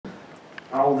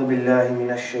أعوذ بالله من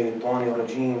الشيطان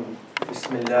الرجيم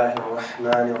بسم الله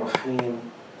الرحمن الرحيم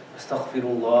أستغفر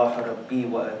الله ربي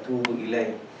وأتوب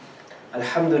إليه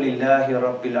الحمد لله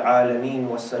رب العالمين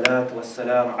والصلاة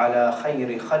والسلام على خير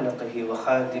خلقه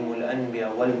وخاتم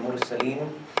الأنبياء والمرسلين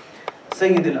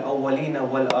سيد الأولين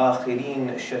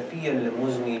والآخرين شفيع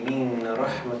المذنبين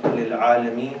رحمة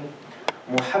للعالمين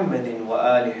محمد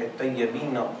وآله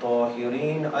الطيبين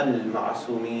الطاهرين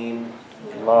المعصومين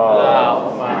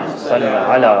اللهم صل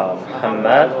على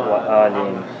محمد وآل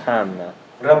محمد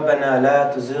ربنا لا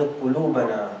تزغ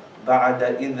قلوبنا بعد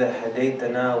إذ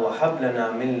هديتنا وهب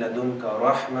لنا من لدنك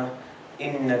رحمة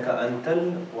إنك أنت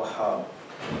الوهاب.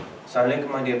 Assalamu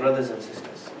alaikum, my dear brothers and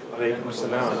sisters.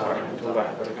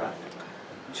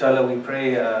 Inshallah, we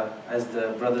pray as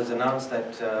the brothers announced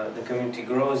that the community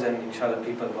grows and inshallah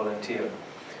people volunteer.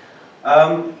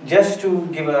 Just to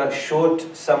give a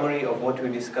short summary of what we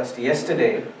discussed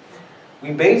yesterday,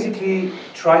 we basically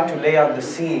tried to lay out the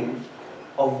scene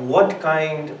of what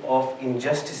kind of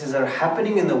injustices are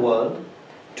happening in the world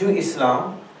to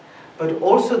Islam, but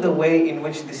also the way in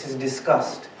which this is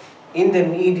discussed in the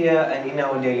media and in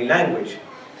our daily language.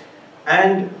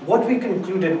 And what we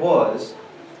concluded was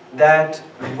that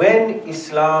when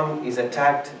Islam is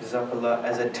attacked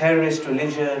as a terrorist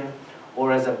religion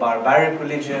or as a barbaric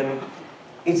religion,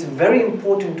 it's very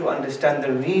important to understand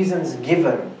the reasons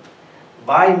given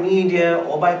by media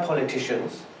or by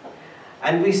politicians.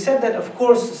 And we said that, of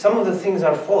course, some of the things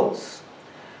are false,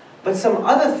 but some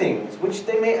other things which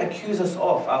they may accuse us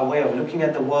of, our way of looking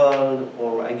at the world,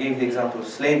 or I gave the example of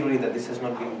slavery, that this has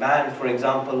not been banned, for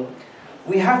example,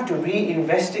 we have to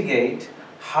reinvestigate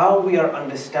how we are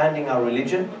understanding our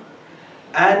religion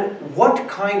and what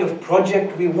kind of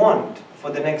project we want for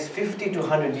the next 50 to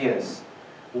 100 years.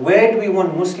 Where do we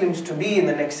want Muslims to be in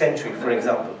the next century, for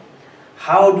example?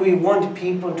 How do we want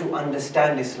people to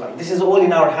understand Islam? This is all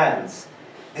in our hands.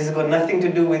 This has got nothing to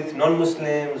do with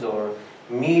non-Muslims or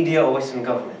media or Western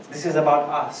governments. This is about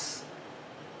us.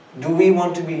 Do we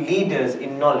want to be leaders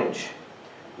in knowledge?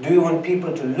 Do we want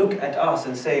people to look at us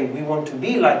and say, we want to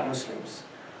be like Muslims?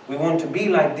 We want to be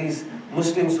like these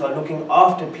Muslims who are looking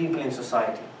after people in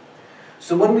society.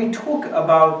 So when we talk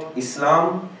about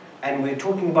Islam and we're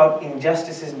talking about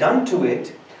injustices done to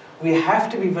it, we have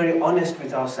to be very honest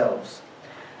with ourselves.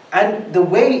 And the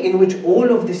way in which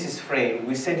all of this is framed,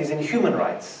 we said, is in human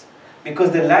rights.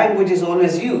 Because the language is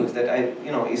always used that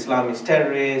Islam is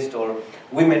terrorist or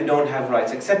women don't have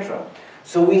rights, etc.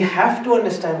 So we have to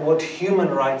understand what human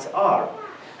rights are.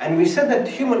 And we said that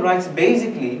human rights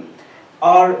basically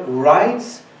are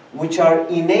rights which are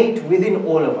innate within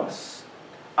all of us.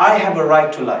 I have a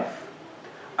right to life.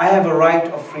 I have a right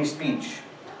of free speech.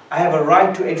 I have a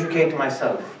right to educate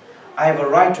myself. I have a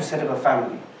right to set up a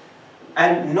family.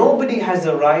 And nobody has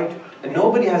a right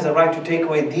to take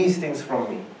away these things from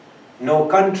me. No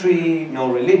country,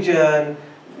 no religion,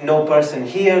 no person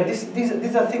here.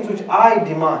 These are things which I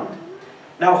demand.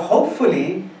 Now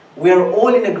hopefully we are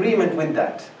all in agreement with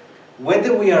that.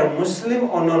 Whether we are Muslim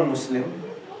or non-Muslim,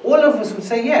 all of us would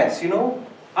say, yes,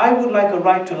 I would like a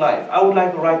right to life. I would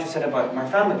like a right to set up my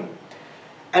family.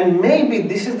 And maybe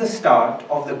this is the start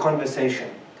of the conversation.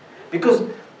 Because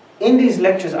in these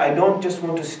lectures, I don't just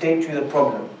want to state to you the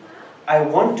problem. I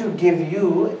want to give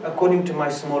you, according to my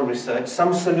small research,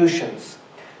 some solutions.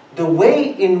 The way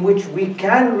in which we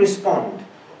can respond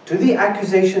to the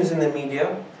accusations in the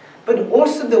media, but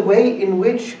also the way in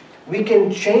which we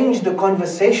can change the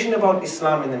conversation about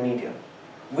Islam in the media.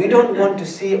 We don't want to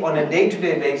see on a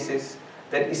day-to-day basis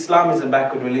that Islam is a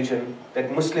backward religion,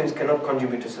 that Muslims cannot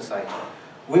contribute to society.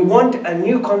 We want a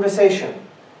new conversation.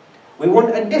 We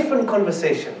want a different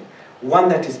conversation. One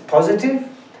that is positive,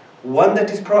 one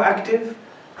that is proactive,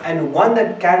 and one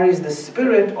that carries the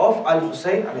spirit of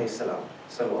Al-Husayn alayhi salam.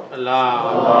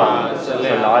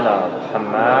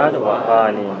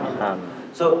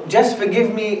 So just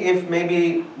forgive me if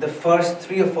maybe the first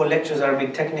 3 or 4 lectures are a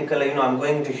bit technical, I'm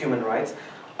going into human rights.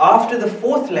 After the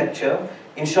 4th lecture,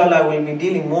 inshallah, I will be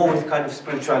dealing more with kind of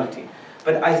spirituality.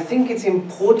 But I think it's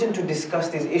important to discuss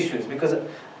these issues because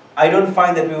I don't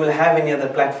find that we will have any other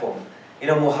platform.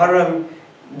 Muharram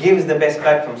gives the best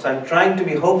platform. So I'm trying to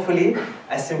be hopefully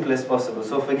as simple as possible.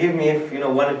 So forgive me if 1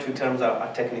 or 2 terms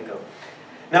are technical.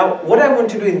 Now, what I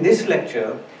want to do in this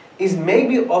lecture is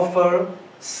maybe offer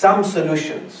some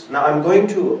solutions. Now, I'm going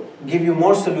to give you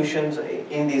more solutions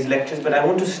in these lectures, but I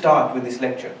want to start with this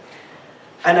lecture.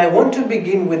 And I want to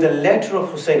begin with the letter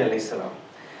of Hussein alayhi salam.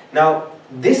 Now,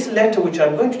 this letter, which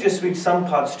I'm going to just read some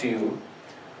parts to you,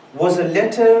 was a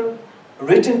letter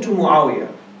written to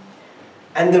Muawiyah.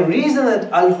 And the reason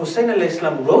that Al-Hussein alayhi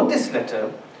salam wrote this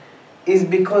letter is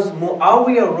because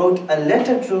Muawiyah wrote a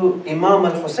letter to Imam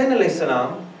al-Hussein alayhi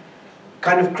salam,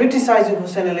 kind of criticizing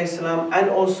Hussein alayhi salam, and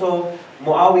also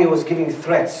Muawiyah was giving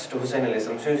threats to Hussein alayhi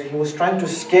salam. So he was trying to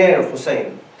scare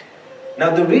Hussein.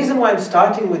 Now the reason why I'm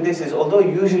starting with this is, although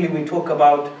usually we talk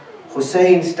about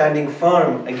Hussein standing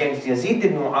firm against Yazid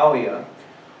ibn Muawiyah,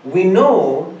 we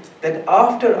know that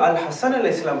after Al-Hasan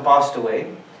alayhi salam passed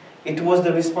away, it was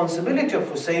the responsibility of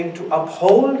Hussein to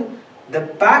uphold the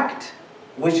pact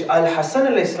which Al-Hasan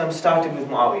alayhi salam started with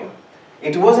Muawiyah.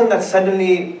 It wasn't that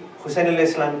suddenly Hussein alayhi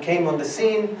salam came on the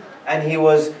scene and he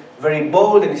was very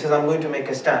bold and he says, I'm going to make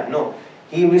a stand. No,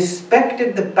 he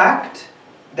respected the pact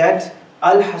that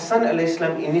Al-Hasan alayhi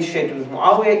salam initiated with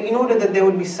Muawiyah in order that there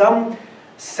would be some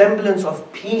semblance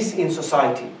of peace in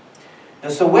society.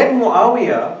 And so when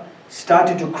Muawiyah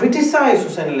started to criticize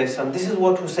Hussein alayhi salam, this is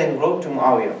what Hussein wrote to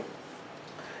Muawiyah.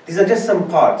 These are just some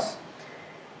parts.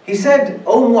 He said,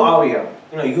 "O Muawiyah,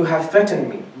 you have threatened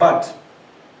me, but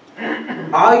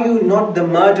are you not the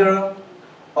murderer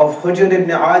of Hujr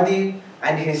ibn Adi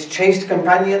and his chaste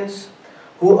companions,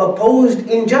 who opposed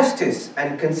injustice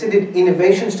and considered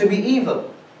innovations to be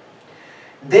evil?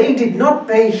 They did not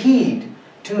pay heed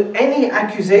to any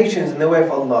accusations in the way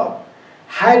of Allah.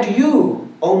 Had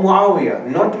you, O Muawiyah,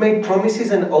 not made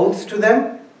promises and oaths to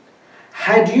them?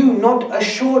 Had you not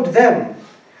assured them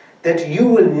that you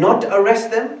will not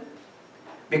arrest them?"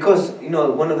 Because,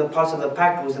 one of the parts of the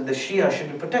pact was that the Shia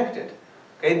should be protected.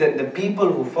 Okay, that the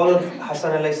people who followed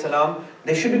Hassan alayhi salam,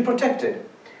 they should be protected.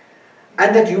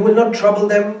 And that you will not trouble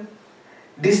them.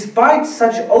 Despite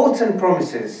such oaths and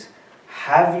promises,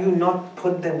 have you not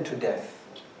put them to death?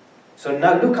 So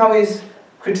now look how he's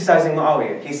criticizing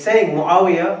Muawiyah. He's saying,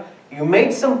 Muawiyah, you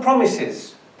made some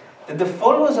promises that the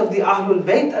followers of the Ahlul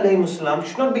Bayt alayhimus salam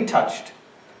should not be touched.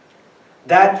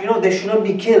 That, they should not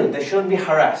be killed, they should not be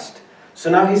harassed. So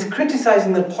now he's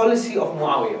criticizing the policy of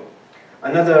Muawiyah.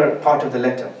 Another part of the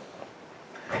letter.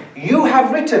 You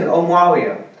have written, O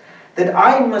Muawiyah, that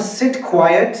I must sit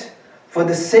quiet for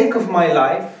the sake of my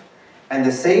life and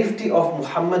the safety of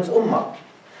Muhammad's ummah,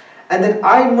 and that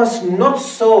I must not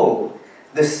sow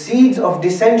the seeds of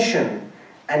dissension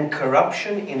and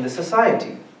corruption in the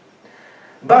society.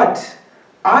 But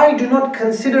I do not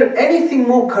consider anything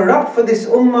more corrupt for this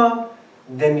ummah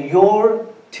than your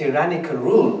tyrannical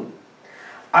rule.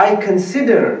 I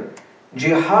consider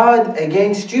jihad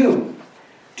against you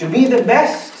to be the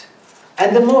best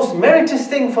and the most meritorious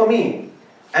thing for me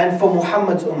and for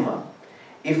Muhammad's ummah.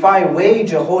 If I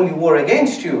wage a holy war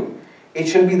against you, it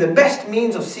shall be the best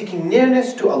means of seeking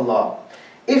nearness to Allah.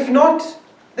 If not,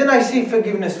 then I seek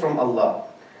forgiveness from Allah.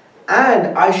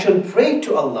 And I shall pray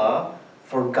to Allah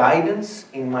for guidance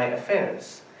in my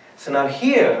affairs. So now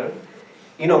here,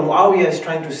 Muawiyah is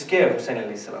trying to scare Hussein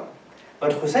alayhi salam.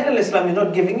 But Hussein alayhi salam is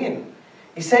not giving in.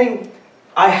 He's saying,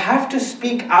 I have to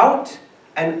speak out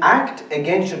and act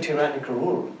against your tyrannical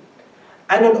rule.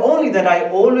 And not only that, I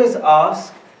always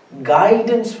ask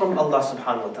guidance from Allah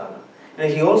subhanahu wa ta'ala.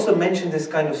 He also mentioned this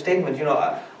kind of statement,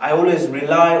 I always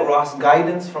rely or ask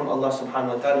guidance from Allah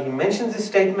subhanahu wa ta'ala. He mentions this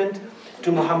statement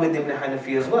to Muhammad ibn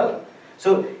Hanafi as well.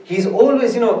 So he's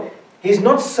always, he's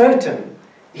not certain.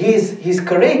 He's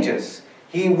courageous.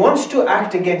 He wants to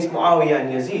act against Muawiyah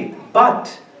and Yazid,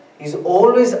 but he's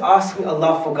always asking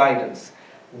Allah for guidance.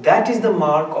 That is the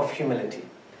mark of humility.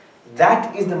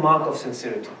 That is the mark of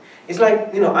sincerity. It's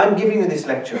like, I'm giving you this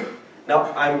lecture.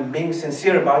 Now, I'm being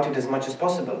sincere about it as much as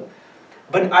possible,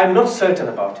 but I'm not certain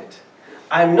about it.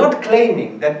 I'm not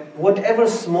claiming that whatever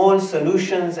small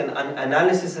solutions and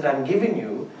analysis that I'm giving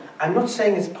you, I'm not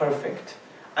saying it's perfect.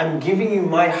 I'm giving you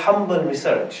my humble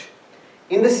research.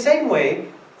 In the same way,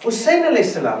 Hussein alayhi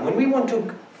salam, when we want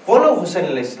to follow Hussein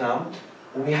alayhi salam,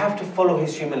 we have to follow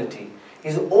his humility.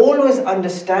 He's always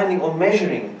understanding or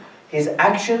measuring his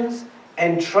actions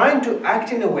and trying to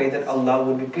act in a way that Allah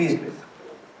would be pleased with.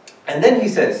 And then he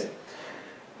says,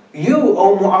 you,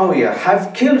 O Muawiyah,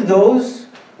 have killed those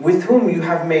with whom you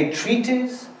have made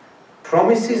treaties,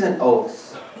 promises and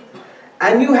oaths.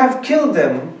 And you have killed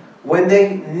them when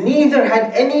they neither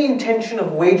had any intention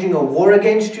of waging a war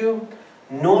against you,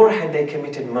 nor had they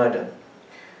committed murder.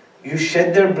 You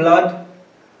shed their blood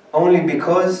only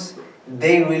because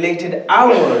they related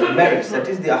our merits, that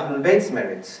is the Ahlul Bayt's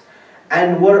merits,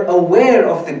 and were aware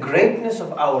of the greatness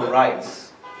of our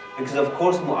rights. Because of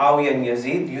course Muawiyah and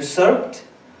Yazid usurped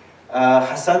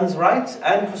Hassan's rights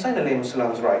and Hussein alayhi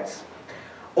salam's rights.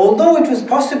 Although it was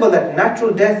possible that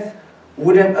natural death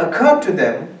would have occurred to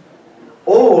them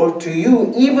or to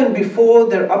you even before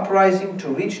their uprising to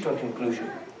reach to a conclusion.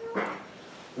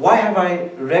 Why have I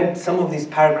read some of these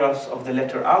paragraphs of the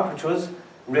letter out, which was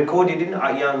recorded in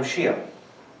Ayyan Shia?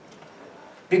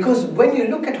 Because when you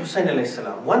look at Hussein alayhi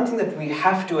salam, one thing that we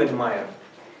have to admire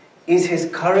is his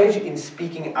courage in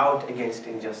speaking out against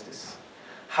injustice.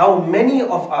 How many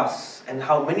of us and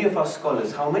how many of our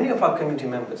scholars, how many of our community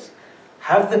members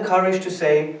have the courage to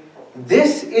say,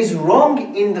 this is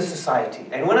wrong in the society.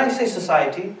 And when I say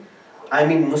society, I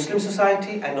mean Muslim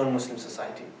society and non-Muslim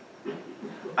society.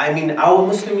 I mean our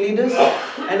Muslim leaders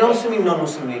and also mean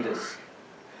non-Muslim leaders.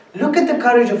 Look at the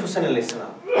courage of Hussein alayhi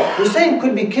salam. Hussein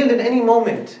could be killed at any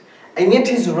moment, and yet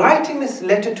he's writing this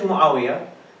letter to Muawiyah,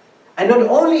 and not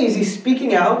only is he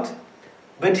speaking out,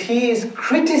 but he is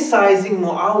criticizing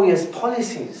Muawiyah's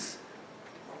policies.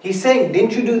 He's saying,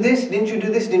 didn't you do this, didn't you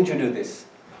do this, didn't you do this?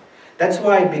 That's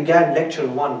why I began lecture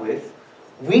 1 with,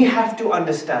 we have to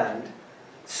understand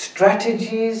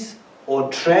strategies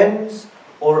or trends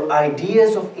or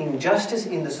ideas of injustice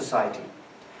in the society.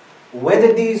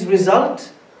 Whether these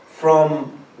result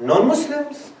from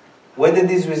non-Muslims, whether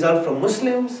these result from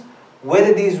Muslims,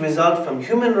 whether these result from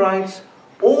human rights,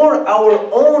 or our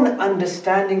own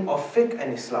understanding of fiqh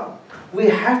and Islam. We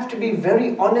have to be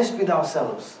very honest with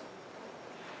ourselves.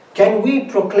 Can we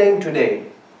proclaim today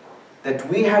that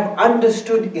we have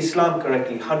understood Islam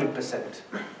correctly, 100%?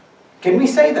 Can we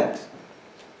say that?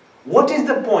 What is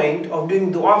the point of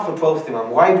doing dua for 12th Imam?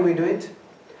 Why do we do it?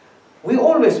 We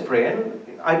always pray,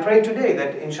 and I pray today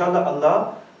that inshallah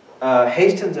Allah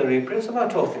hastens the reprints of our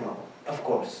 12th Imam, of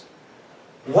course.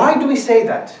 Why do we say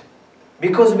that?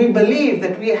 Because we believe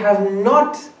that we have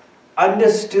not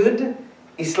understood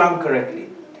Islam correctly.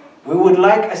 We would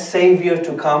like a savior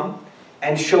to come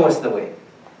and show us the way.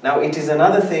 Now it is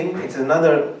another thing, it's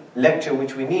another lecture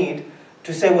which we need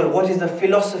to say, well, what is the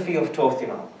philosophy of 12th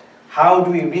Imam? How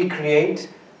do we recreate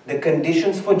the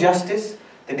conditions for justice,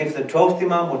 that if the 12th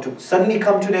Imam were to suddenly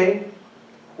come today,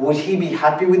 would he be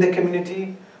happy with the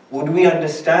community? Would we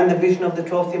understand the vision of the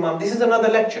 12th Imam? This is another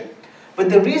lecture. But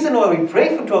the reason why we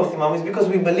pray for 12th Imam is because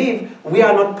we believe we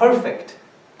are not perfect.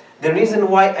 The reason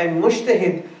why a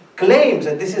mujtahid claims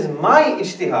that this is my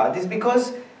ijtihad is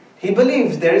because he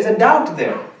believes there is a doubt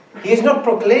there. He is not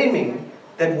proclaiming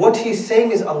that what he is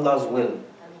saying is Allah's will.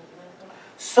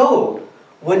 So,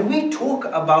 when we talk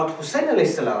about Hussein alayhi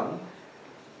salam,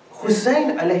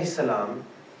 Hussein alayhi salam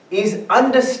is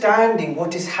understanding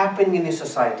what is happening in his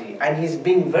society, and he's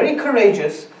being very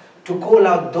courageous to call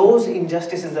out those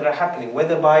injustices that are happening,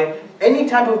 whether by any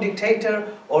type of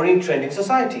dictator or in trending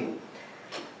society.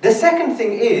 The second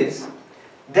thing is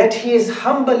that he is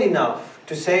humble enough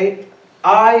to say,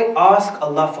 I ask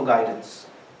Allah for guidance.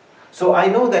 So I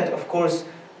know that, of course,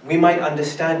 we might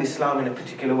understand Islam in a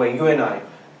particular way, you and I.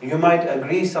 You might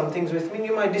agree some things with me,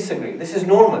 you might disagree. This is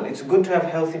normal, it's good to have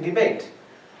healthy debate.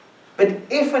 But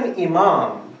if an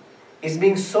imam is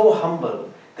being so humble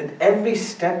that every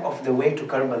step of the way to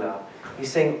Karbala,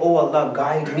 he's saying, oh Allah,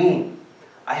 guide me.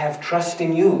 I have trust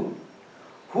in you.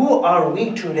 Who are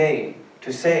we today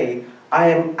to say, I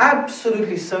am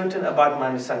absolutely certain about my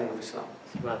understanding of Islam?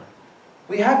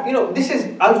 We have, this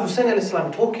is Al-Hussein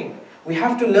al-Islam talking. We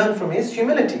have to learn from his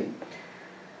humility.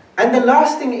 And the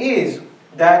last thing is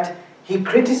that he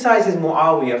criticizes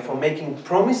Muawiyah for making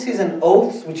promises and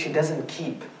oaths which he doesn't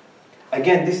keep.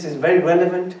 Again, this is very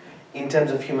relevant in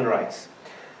terms of human rights.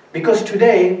 Because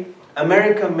today,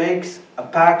 America makes a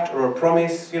pact or a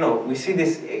promise, we see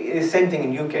this, the same thing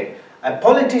in UK. A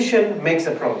politician makes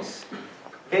a promise.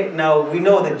 Okay? Now, we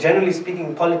know that generally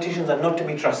speaking, politicians are not to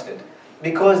be trusted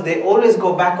because they always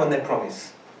go back on their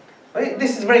promise. Right?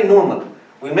 This is very normal.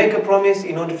 We make a promise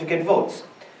in order to get votes.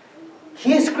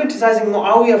 He is criticizing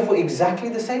Muawiyah for exactly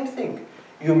the same thing.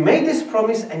 You made this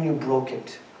promise and you broke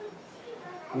it.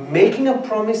 Making a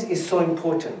promise is so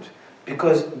important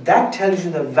because that tells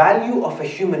you the value of a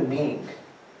human being.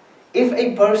 If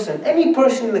a person, any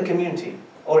person in the community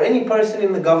or any person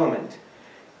in the government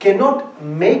cannot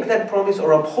make that promise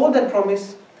or uphold that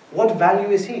promise, what value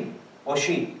is he or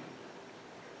she?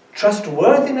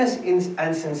 Trustworthiness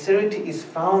and sincerity is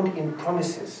found in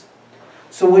promises.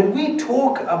 So when we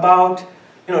talk about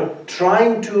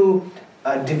trying to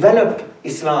develop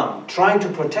Islam, trying to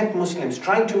protect Muslims,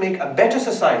 trying to make a better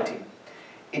society,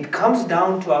 it comes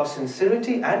down to our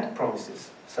sincerity and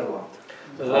promises. Salawat.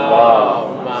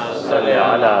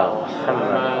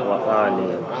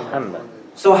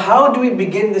 So how do we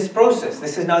begin this process?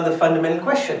 This is now the fundamental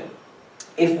question.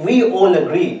 If we all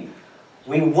agree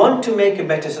we want to make a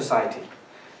better society,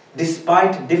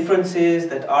 despite differences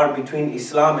that are between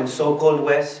Islam and so-called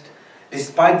West,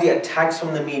 despite the attacks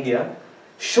from the media,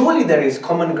 surely there is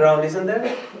common ground, isn't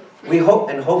there? We hope,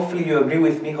 and hopefully you agree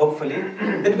with me, hopefully,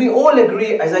 that we all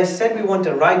agree, as I said, we want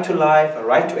a right to life, a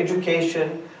right to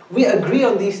education. We agree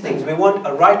on these things. We want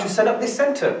a right to set up this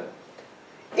center.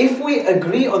 If we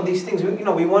agree on these things,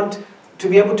 we want to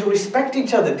be able to respect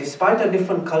each other despite our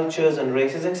different cultures and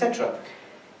races, etc.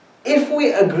 If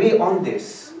we agree on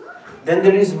this, then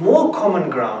there is more common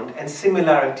ground and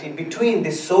similarity between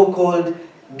this so-called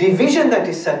division that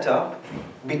is set up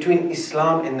between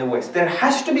Islam and the West. There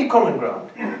has to be common ground.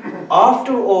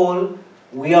 After all,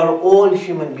 we are all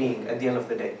human beings at the end of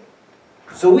the day.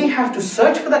 So we have to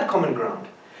search for that common ground.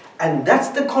 And that's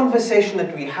the conversation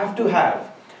that we have to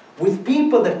have with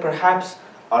people that perhaps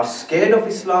are scared of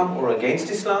Islam or against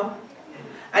Islam.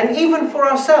 And even for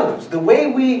ourselves, the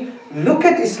way we look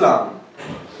at Islam,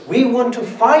 we want to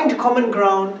find common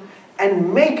ground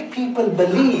and make people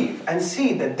believe and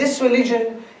see that this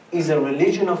religion is a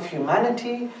religion of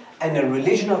humanity and a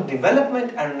religion of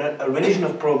development and a religion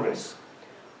of progress.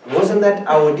 Wasn't that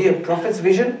our dear Prophet's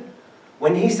vision?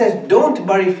 When he says, don't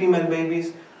bury female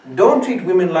babies, don't treat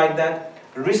women like that,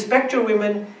 respect your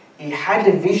women, he had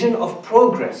a vision of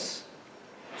progress.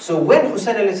 So when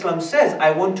Hussein al-Islam says,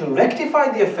 I want to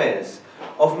rectify the affairs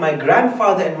of my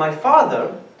grandfather and my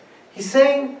father, he's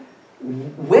saying,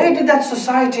 where did that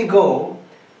society go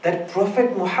that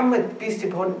Prophet Muhammad, peace be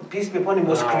upon him,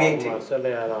 was creating?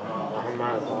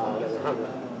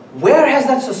 Where has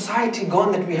that society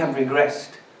gone that we have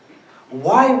regressed?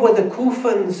 Why were the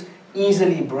Kufans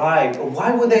easily bribed? Or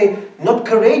why were they not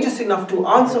courageous enough to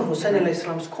answer Hussein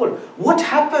al-Islam's call? What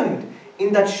happened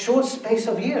in that short space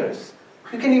of years?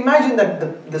 You can imagine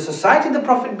that the society the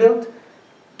Prophet built,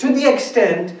 to the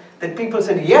extent that people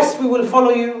said, yes, we will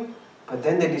follow you, but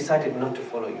then they decided not to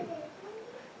follow you.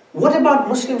 What about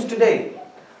Muslims today?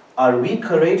 Are we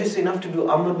courageous enough to do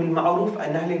Amr bil Ma'ruf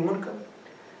and Nahy al Munkar?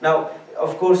 Now,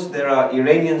 of course, there are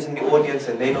Iranians in the audience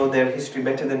and they know their history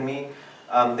better than me.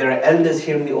 There are elders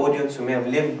here in the audience who may have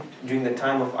lived during the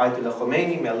time of Ayatollah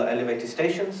Khomeini, may Allah elevate his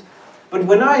stations. But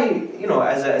when I,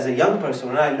 as a young person,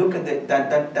 when I look at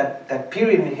that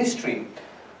period in history,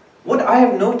 what I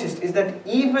have noticed is that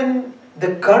even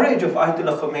the courage of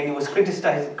Ayatollah Khomeini was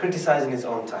criticized in his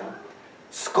own time.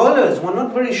 Scholars were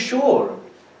not very sure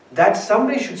that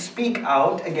somebody should speak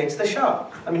out against the Shah.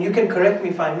 I mean, you can correct me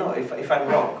if I'm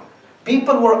wrong.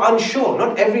 People were unsure.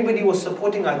 Not everybody was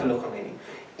supporting Ayatollah Khomeini.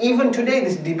 Even today,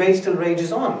 this debate still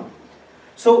rages on.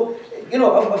 So,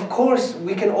 of course,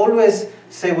 we can always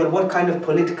say, well, what kind of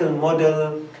political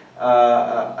model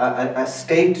a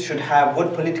state should have,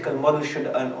 what political model should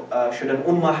an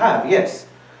ummah have, yes.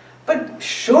 But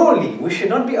surely, we should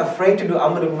not be afraid to do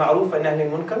Amr bil Ma'ruf and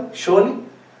Nahy al Munkar. Surely,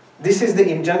 this is the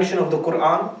injunction of the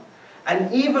Quran.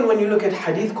 And even when you look at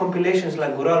hadith compilations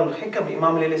like Gurar al-Hikam,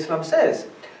 Imam al-Islam says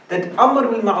that Amr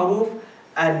bil Ma'ruf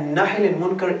and Nahy al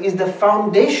Munkar is the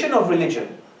foundation of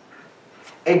religion.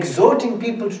 Exhorting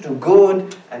people to do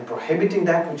good and prohibiting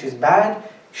that which is bad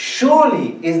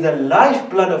surely is the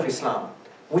lifeblood of Islam.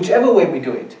 Whichever way we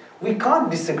do it. We can't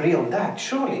disagree on that,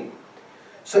 surely.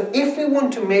 So if we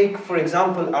want to make, for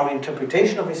example, our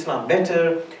interpretation of Islam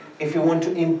better, if we want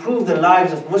to improve the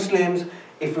lives of Muslims,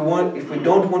 if we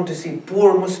don't want to see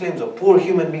poor Muslims or poor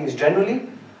human beings generally,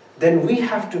 then we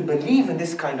have to believe in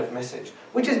this kind of message,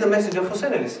 which is the message of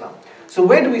Hussein al-Islam. So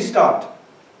where do we start?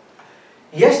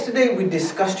 Yesterday we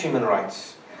discussed human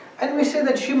rights. And we say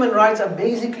that human rights are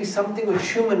basically something which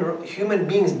human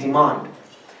beings demand.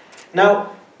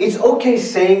 Now, it's okay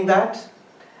saying that,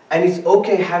 and it's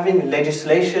okay having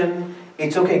legislation,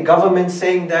 it's okay government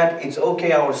saying that, it's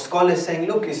okay our scholars saying,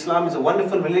 look, Islam is a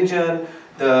wonderful religion,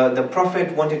 the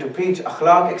Prophet wanted to preach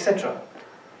akhlaq, etc.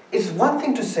 It's one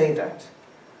thing to say that,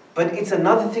 but it's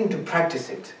another thing to practice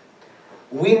it.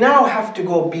 We now have to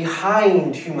go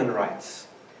behind human rights,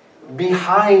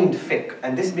 behind fiqh,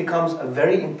 and this becomes a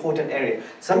very important area,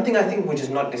 something I think which is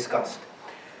not discussed.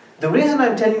 The reason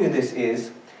I'm telling you this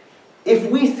is,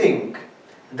 if we think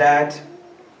that,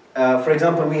 for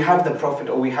example, we have the Prophet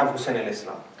or we have Hussein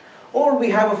al-Islam, or we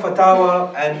have a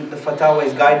fatwa and the fatwa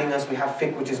is guiding us, we have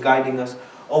fiqh which is guiding us,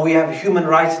 or we have human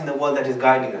rights in the world that is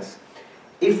guiding us.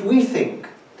 If we think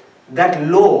that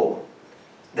law,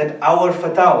 that our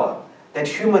fatwa, that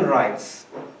human rights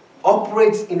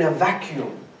operates in a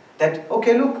vacuum, that,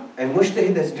 okay, look, a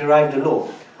mujtahid has derived a law,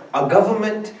 a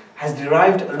government has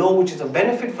derived a law which is a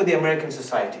benefit for the American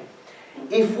society.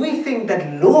 If we think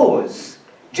that laws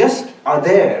just are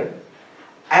there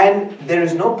and there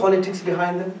is no politics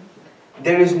behind them,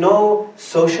 there is no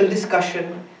social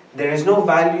discussion, there is no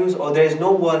values or there is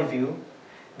no worldview,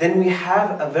 then we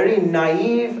have a very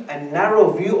naive and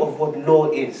narrow view of what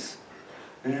law is.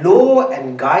 Law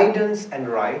and guidance and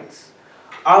rights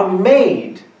are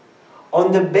made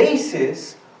on the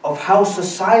basis of how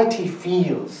society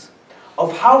feels,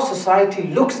 of how society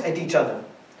looks at each other.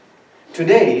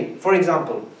 Today, for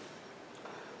example,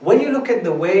 when you look at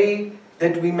the way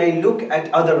that we may look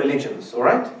at other religions, all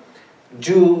right?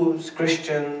 Jews,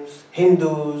 Christians,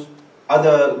 Hindus,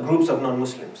 other groups of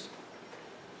non-Muslims.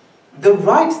 The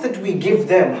rights that we give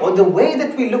them, or the way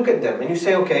that we look at them, and you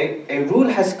say, okay, a rule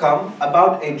has come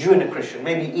about a Jew and a Christian,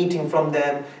 maybe eating from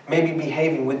them, maybe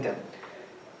behaving with them.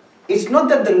 It's not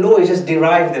that the law is just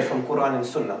derived there from Quran and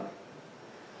Sunnah.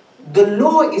 The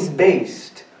law is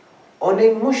based on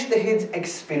a mujtahid's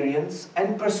experience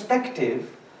and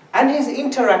perspective and his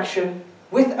interaction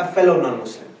with a fellow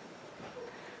non-Muslim.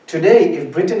 Today,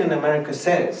 if Britain and America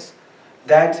says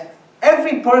that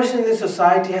every person in this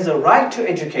society has a right to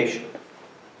education,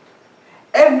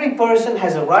 every person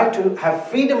has a right to have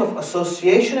freedom of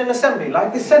association and assembly,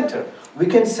 like this center. We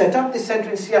can set up this center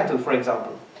in Seattle, for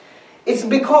example. It's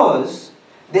because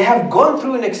they have gone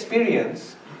through an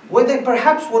experience where they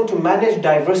perhaps want to manage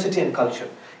diversity and culture.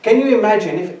 Can you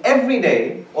imagine if every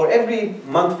day or every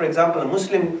month, for example, a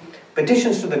Muslim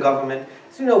petitions to the government,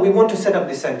 you know, we want to set up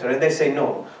this center, and they say,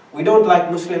 no, we don't like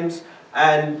Muslims,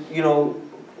 and, you know,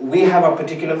 we have our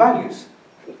particular values.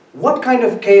 What kind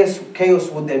of chaos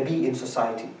would there be in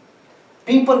society?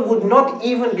 People would not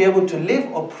even be able to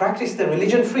live or practice their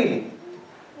religion freely.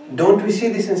 Don't we see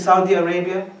this in Saudi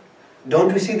Arabia?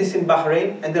 Don't we see this in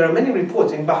Bahrain? And there are many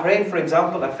reports. In Bahrain, for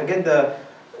example, I forget the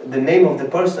name of the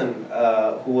person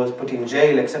who was put in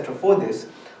jail, etc. for this,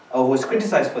 or was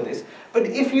criticized for this. But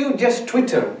if you just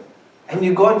Twitter and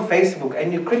you go on Facebook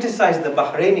and you criticize the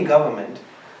Bahraini government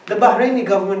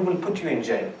will put you in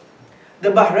jail. The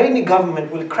Bahraini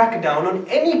government will crack down on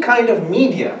any kind of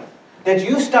media that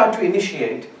you start to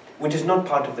initiate which is not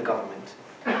part of the government.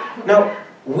 Now,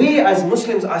 we as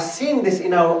Muslims are seeing this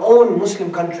in our own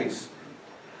Muslim countries.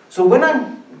 So when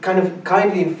I'm kind of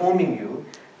kindly informing you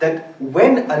that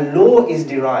when a law is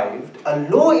derived on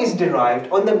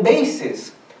the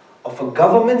basis of a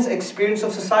government's experience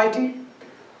of society,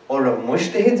 or a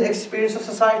mujtahid's experience of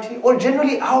society, or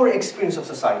generally our experience of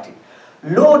society.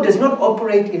 Law does not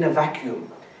operate in a vacuum.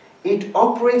 It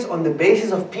operates on the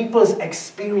basis of people's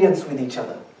experience with each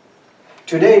other.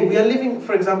 Today, we are living,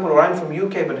 for example, or I'm from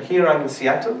UK, but here I'm in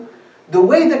Seattle. The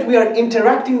way that we are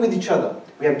interacting with each other,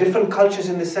 we have different cultures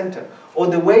in the center, or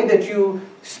the way that you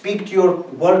speak to your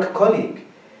work colleague,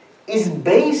 is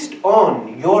based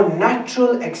on your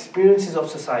natural experiences of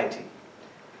society.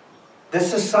 The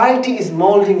society is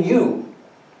molding you,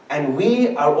 and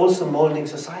we are also molding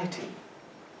society.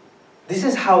 This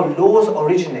is how laws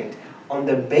originate, on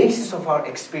the basis of our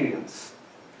experience.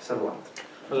 Salawat.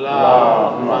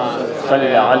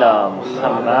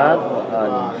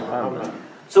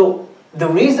 So, the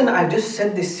reason I've just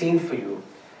set this scene for you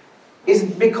is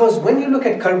because when you look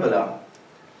at Karbala,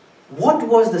 what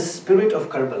was the spirit of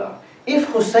Karbala? If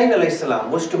Hussein alayhi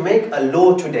salam was to make a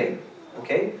law today,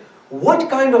 okay, what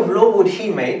kind of law would he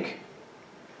make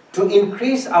to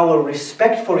increase our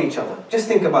respect for each other? Just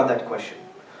think about that question.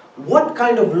 What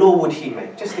kind of law would he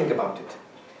make? Just think about it.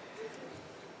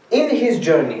 In his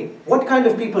journey, what kind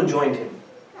of people joined him?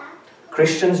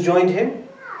 Christians joined him.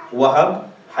 Wahab,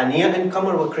 Haniya and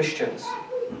Qamar were Christians.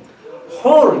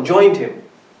 Hur joined him.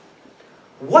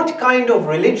 What kind of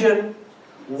religion,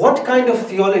 what kind of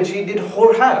theology did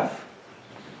Hur have?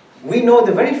 We know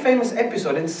the very famous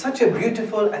episode, and such a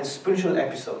beautiful and spiritual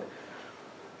episode.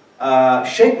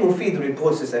 Sheikh Mufid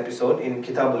reports this episode in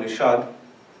Kitab al-Ishad.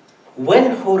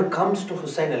 When Hur comes to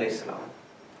Hussein alayhi salam,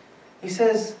 he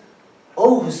says,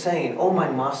 "Oh Hussein, oh my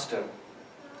master,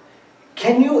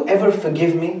 can you ever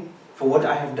forgive me for what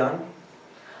I have done?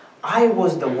 I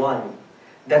was the one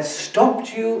that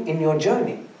stopped you in your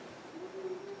journey."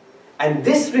 And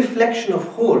this reflection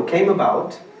of Hur came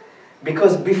about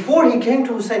because before he came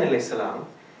to Hussein alayhi salam,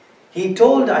 he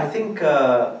told, I think,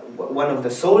 one of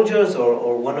the soldiers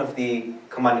or one of the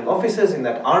commanding officers in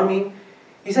that army,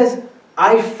 he says,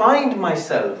 "I find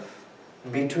myself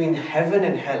between heaven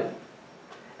and hell."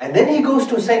 And then he goes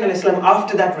to Hussein alayhi salam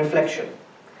after that reflection.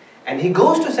 And he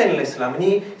goes to Hussein alayhi salam and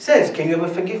he says, "Can you ever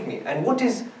forgive me?" And what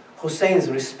is Hussein's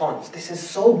response? This is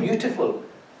so beautiful.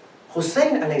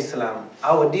 Hussein alayhi salam,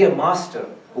 our dear master,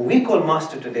 who we call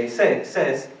master today,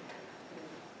 says,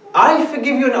 "I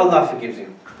forgive you and Allah forgives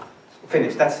you."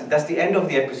 Finish. That's the end of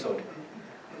the episode.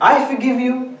 I forgive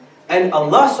you and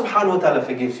Allah subhanahu wa ta'ala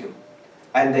forgives you.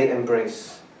 And they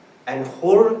embrace. And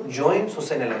Hur joins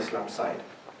Hussein alayhi salam's side.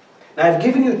 Now I've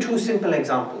given you two simple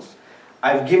examples.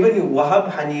 I've given you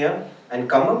Wahab, Haniya and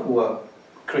Qamar, who are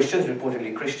Christians,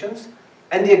 reportedly Christians,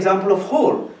 and the example of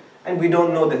Hur. And we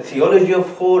don't know the theology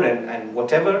of Hur and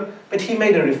whatever, but he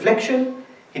made a reflection.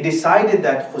 He decided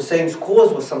that Hussein's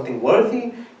cause was something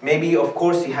worthy. Maybe, of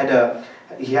course, he had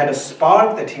he had a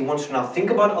spark that he wants to now think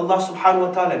about Allah subhanahu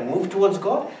wa ta'ala and move towards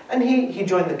God, and he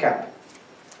joined the camp.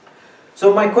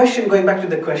 So my question, going back to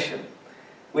the question,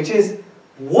 which is,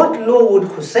 what law would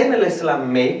Hussein alayhi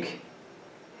salam make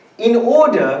in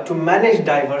order to manage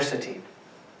diversity,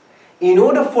 in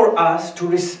order for us to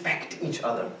respect each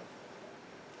other?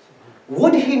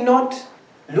 Would he not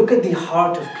look at the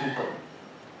heart of people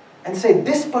and say,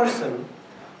 this person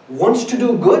wants to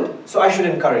do good, so I should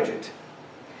encourage it?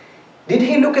 Did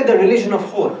he look at the religion of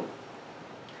Hur?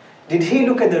 Did he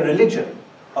look at the religion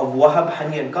of Wahab,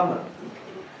 Hani and Qamar?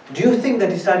 Do you think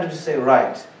that he started to say,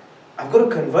 right, I've got to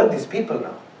convert these people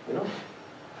now, you know?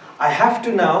 I have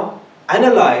to now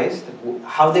analyze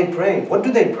how they pray. What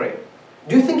do they pray?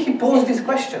 Do you think he posed these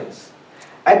questions?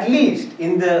 At least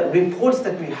in the reports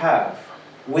that we have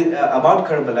about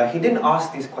Karbala, he didn't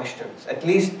ask these questions, at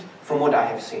least from what I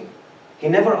have seen. He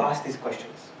never asked these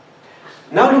questions.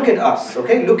 Now look at us,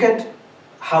 okay? Look at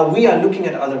how we are looking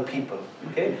at other people,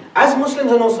 okay? As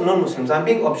Muslims and also non-Muslims, I'm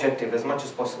being objective as much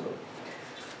as possible.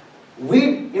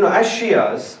 We, you know, as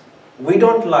Shias, we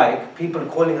don't like people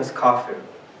calling us kafir,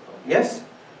 yes?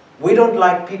 We don't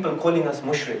like people calling us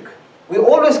mushrik. We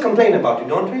always complain about it,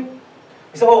 don't we?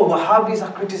 We say, oh, Wahhabis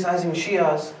are criticizing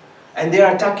Shias, and they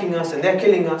are attacking us, and they're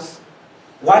killing us.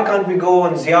 Why can't we go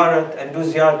on ziyarat and do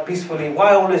ziyarat peacefully?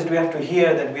 Why always do we have to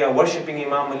hear that we are worshipping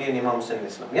Imam Ali and Imam Hussain in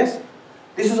Islam? Yes?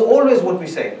 This is always what we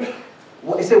say.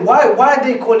 We say, why are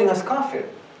they calling us kafir?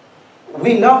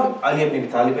 We love Ali ibn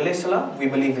Abi Talib alayhi salam. We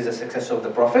believe he's a successor of the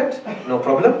Prophet. No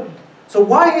problem. So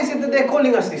why is it that they're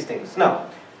calling us these things? Now,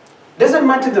 doesn't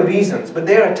matter the reasons, but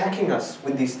they're attacking us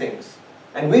with these things.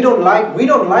 And we don't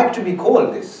like to be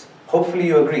called this. Hopefully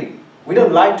you agree. We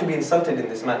don't like to be insulted in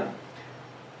this manner.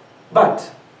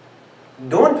 But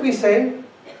don't we say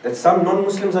that some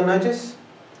non-Muslims are najis?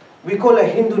 We call a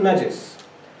Hindu najis.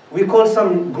 We call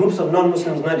some groups of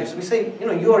non-Muslims najis. We say, you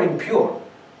know, you are impure.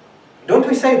 Don't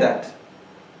we say that?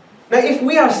 Now if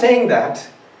we are saying that,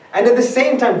 and at the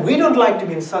same time we don't like to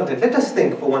be insulted, let us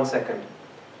think for 1 second.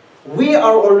 We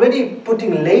are already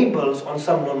putting labels on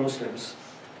some non-Muslims.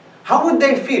 How would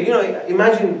they feel? You know,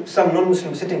 imagine some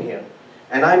non-Muslim sitting here,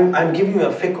 and I'm giving you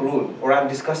a fiqh rule, or I'm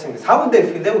discussing this. How would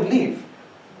they feel? They would leave.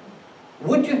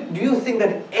 Do you think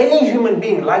that any human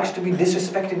being likes to be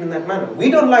disrespected in that manner? We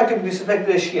don't like to be disrespected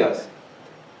as Shias.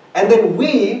 And then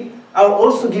we are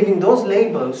also giving those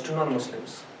labels to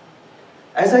non-Muslims.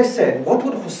 As I said, what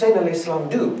would Hussein alayhi salam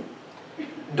do?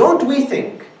 Don't we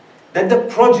think that the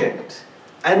project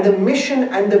and the mission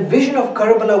and the vision of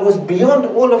Karbala was beyond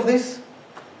all of this?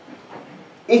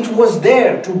 It was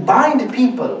there to bind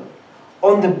people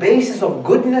on the basis of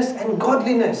goodness and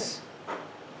godliness.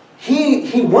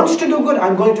 He wants to do good,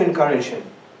 I'm going to encourage him.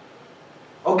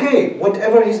 Okay,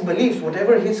 whatever his beliefs,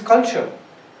 whatever his culture.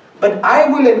 But I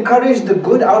will encourage the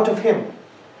good out of him.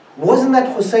 Wasn't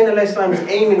that Hussein alayhi salam's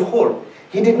aim in Hur?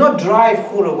 He did not drive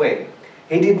Hur away.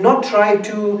 He did not try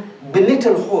to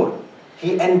belittle Hur.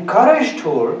 He encouraged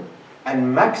Hur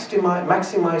and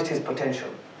maximized his potential.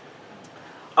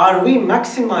 Are we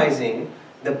maximizing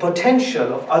the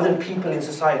potential of other people in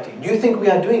society? Do you think we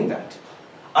are doing that?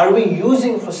 Are we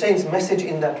using Hussein's message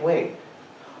in that way?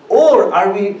 Or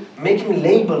are we making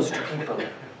labels to people?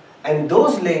 And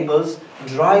those labels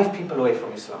drive people away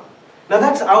from Islam. Now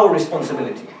that's our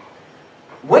responsibility.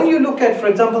 When you look at, for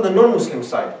example, the non-Muslim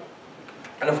side,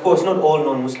 and of course not all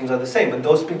non-Muslims are the same, but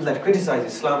those people that criticize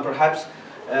Islam perhaps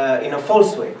in a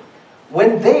false way,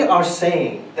 when they are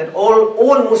saying that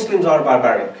all Muslims are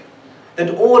barbaric, that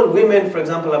all women, for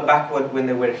example, are backward when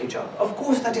they wear hijab, of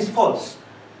course that is false.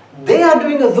 They are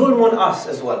doing a dhulm on us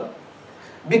as well.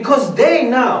 Because they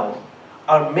now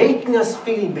are making us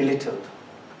feel belittled.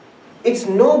 It's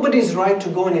nobody's right to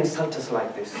go and insult us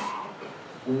like this.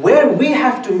 Where we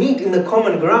have to meet in the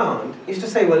common ground is to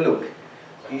say, well look,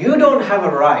 you don't have a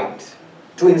right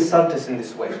to insult us in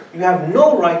this way. You have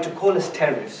no right to call us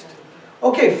terrorists.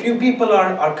 Okay, few people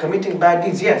are committing bad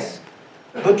deeds, yes.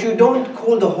 But you don't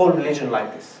call the whole religion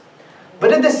like this.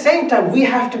 But at the same time, we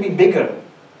have to be bigger.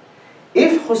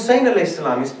 If Hussein alayhi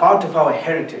salam is part of our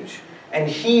heritage, and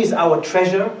he is our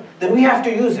treasure, then we have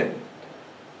to use him.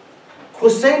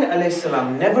 Hussein alayhi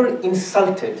salam never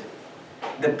insulted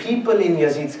the people in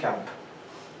Yazid's camp.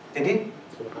 Did he?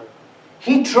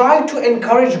 He tried to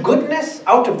encourage goodness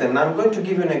out of them. And I'm going to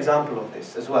give you an example of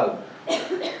this as well.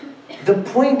 The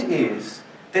point is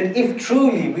that if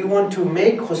truly we want to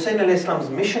make Hussein alayhi salam's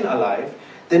mission alive,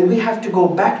 then we have to go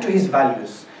back to his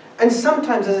values. And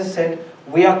sometimes, as I said,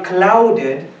 we are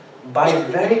clouded by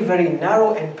very, very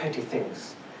narrow and petty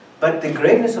things. But the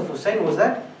greatness of Hussein was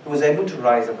that he was able to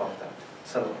rise above that.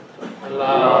 So.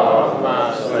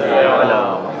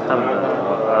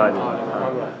 وآل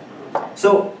محمد.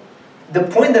 So, the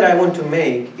point that I want to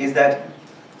make is that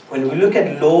when we look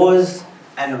at laws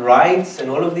and rights and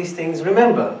all of these things,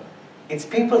 remember, it's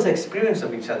people's experience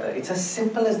of each other. It's as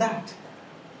simple as that.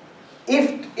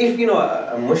 If you know,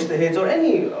 a mujtahid or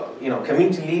any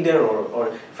community leader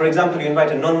or for example, you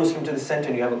invite a non-Muslim to the center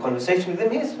and you have a conversation with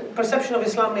him, his perception of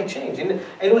Islam may change and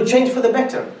it will change for the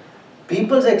better.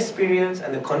 People's experience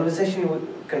and the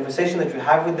conversation that you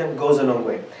have with them goes a long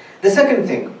way. The second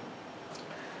thing,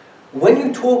 when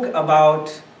you talk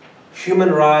about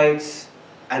human rights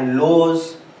and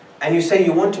laws and you say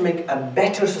you want to make a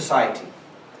better society,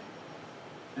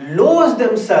 laws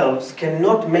themselves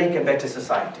cannot make a better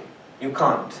society. You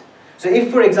can't. So if,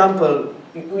 for example,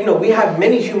 we have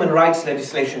many human rights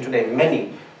legislation today,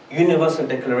 many. Universal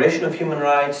Declaration of Human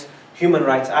Rights, Human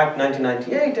Rights Act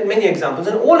 1998, and many examples,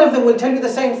 and all of them will tell you the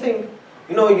same thing.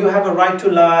 You have a right to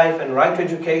life and right to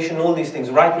education, all these things,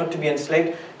 right not to be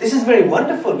enslaved. This is very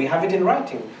wonderful, we have it in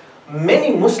writing.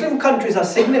 Many Muslim countries are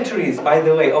signatories, by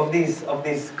the way, of these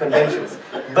conventions,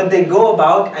 but they go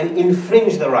about and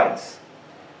infringe the rights.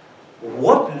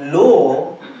 What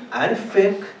law and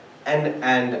fiqh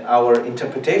and our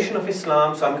interpretation of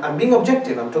Islam, so I'm being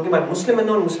objective, I'm talking about Muslim and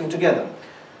non-Muslim together.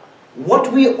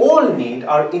 What we all need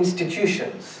are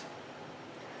institutions.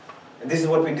 This is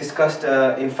what we discussed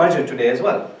in Fajr today as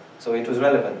well, so it was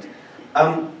relevant.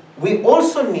 We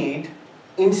also need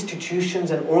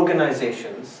institutions and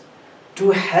organizations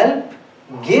to help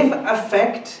give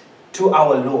effect to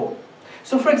our law.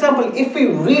 So for example, if we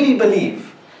really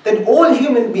believe that all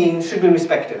human beings should be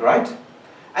respected, right?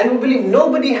 And we believe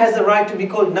nobody has the right to be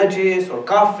called najis or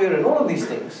kafir and all of these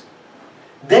things,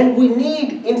 then we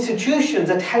need institutions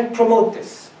that help promote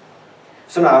this.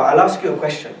 So now I'll ask you a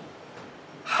question.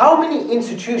 How many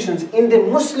institutions in the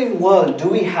Muslim world do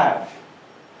we have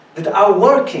that are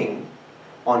working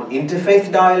on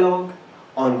interfaith dialogue,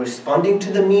 on responding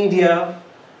to the media,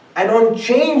 and on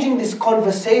changing this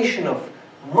conversation of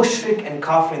mushrik and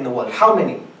kafir in the world? How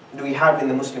many do we have in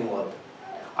the Muslim world?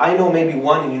 I know maybe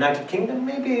one in the United Kingdom,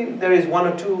 maybe there is one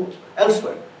or two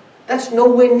elsewhere. That's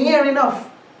nowhere near enough.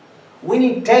 We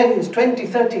need 10s, 20,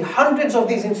 30, hundreds of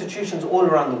these institutions all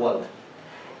around the world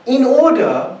in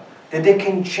order that they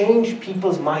can change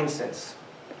people's mindsets.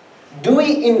 Do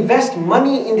we invest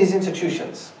money in these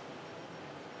institutions?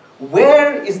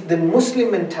 Where is the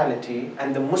Muslim mentality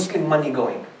and the Muslim money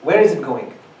going? Where is it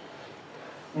going?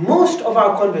 Most of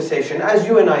our conversation, as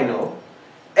you and I know,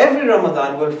 every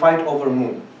Ramadan we'll fight over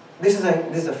moon. This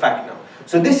is a fact now.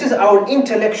 So this is our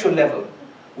intellectual level.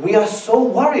 We are so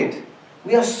worried.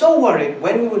 We are so worried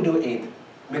when we will do Eid.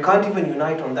 We can't even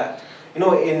unite on that.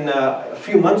 In a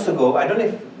few months ago, I don't know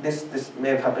if this may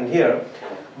have happened here,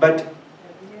 but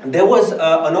there was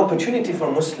an opportunity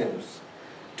for Muslims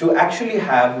to actually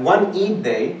have one Eid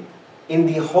day in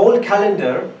the whole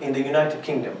calendar in the United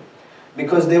Kingdom.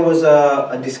 Because there was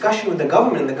a discussion with the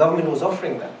government, and the government was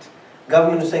offering that.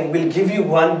 Government was saying, we'll give you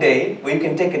one day where you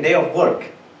can take a day of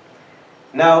work.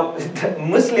 Now, the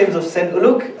Muslims have said,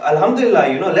 look,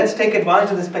 alhamdulillah, let's take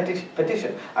advantage of this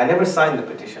petition. I never signed the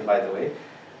petition, by the way,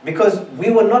 because we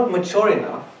were not mature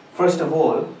enough, first of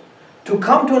all, to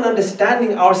come to an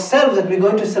understanding ourselves that we're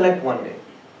going to select one day.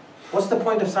 What's the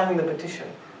point of signing the petition?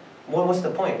 What's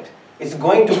the point? It's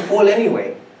going to fall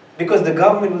anyway, because the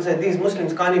government will say these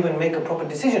Muslims can't even make a proper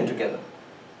decision together.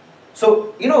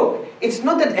 So, it's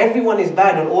not that everyone is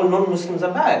bad or all non-Muslims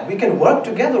are bad. We can work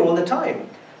together all the time.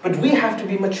 But we have to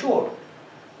be mature.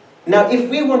 Now, if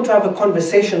we want to have a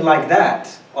conversation like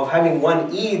that, of having one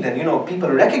Eid and people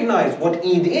recognize what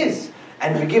Eid is,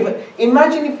 and we give it,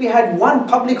 imagine if we had one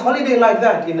public holiday like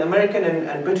that in American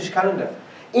and British calendar.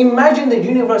 Imagine the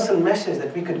universal message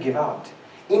that we could give out.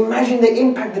 Imagine the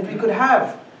impact that we could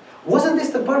have. Wasn't this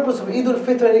the purpose of Eid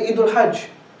al-Fitr and Eid al-Hajj?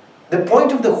 The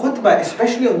point of the khutbah,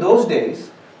 especially on those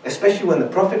days, especially when the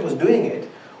Prophet was doing it,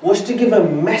 was to give a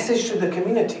message to the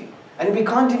community. And we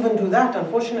can't even do that,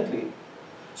 unfortunately.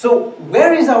 So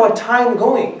where is our time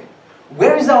going?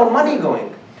 Where is our money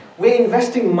going? We're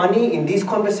investing money in these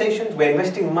conversations. We're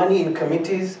investing money in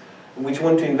committees which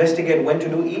want to investigate when to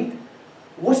do Eid.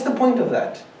 What's the point of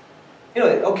that?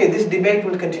 Okay, this debate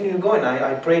will continue to go, and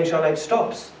I pray inshallah it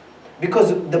stops. Because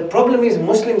the problem is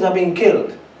Muslims are being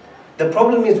killed. The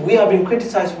problem is we are being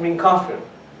criticized for being kafir.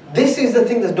 This is the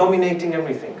thing that's dominating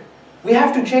everything. We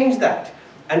have to change that.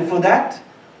 And for that,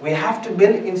 we have to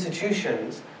build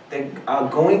institutions that are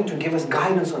going to give us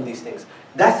guidance on these things.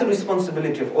 That's the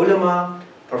responsibility of ulama,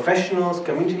 professionals,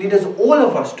 community leaders, all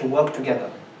of us to work together.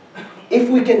 If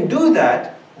we can do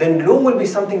that, then law will be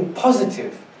something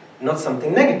positive, not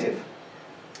something negative.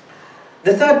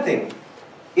 The third thing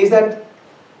is that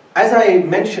as I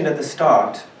mentioned at the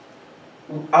start,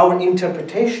 our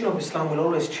interpretation of Islam will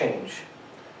always change.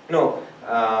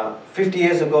 50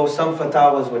 years ago, some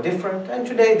fatwas were different, and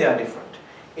today they are different.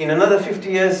 In another 50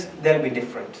 years, they'll be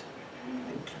different.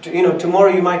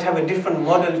 Tomorrow you might have a different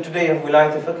model. Today you have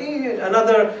wilayat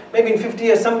al-faqih. Maybe in 50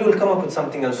 years, somebody will come up with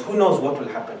something else. Who knows what will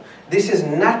happen? This is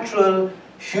natural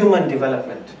human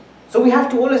development. So we have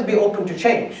to always be open to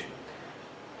change.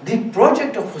 The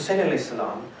project of Hussein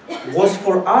al-Islam was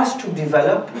for us to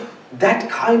develop that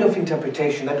kind of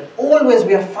interpretation, that always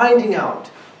we are finding out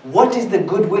what is the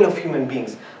goodwill of human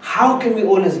beings. How can we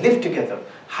always live together?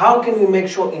 How can we make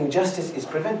sure injustice is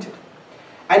prevented?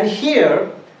 And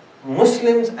here,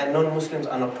 Muslims and non-Muslims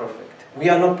are not perfect. We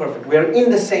are not perfect. We are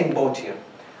in the same boat here.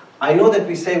 I know that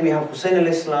we say we have Hussein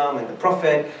al-Islam and the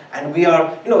Prophet, and we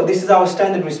are, this is our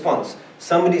standard response.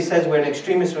 Somebody says we're an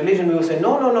extremist religion, we will say,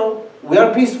 no, we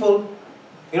are peaceful.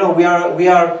 We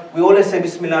always say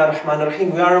Bismillah ar-Rahman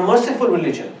ar-Rahim. We are a merciful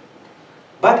religion.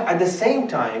 But at the same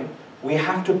time, we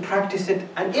have to practice it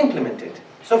and implement it.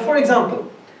 So for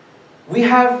example, we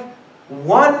have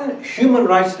one human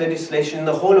rights legislation in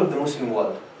the whole of the Muslim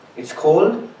world. It's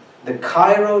called the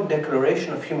Cairo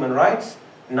Declaration of Human Rights,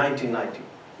 1990.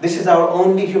 This is our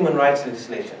only human rights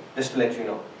legislation, just to let you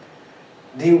know.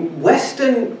 The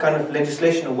Western kind of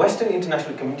legislation, the Western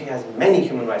international community has many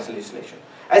human rights legislation.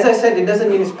 As I said, it doesn't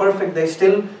mean it's perfect, they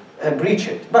still breach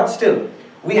it. But still,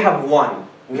 we have one.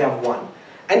 We have one.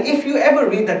 And if you ever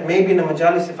read that, maybe in a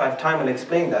majalis, if I have time, I'll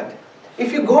explain that.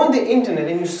 If you go on the internet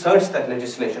and you search that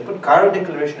legislation, put Cairo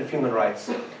Declaration of Human Rights,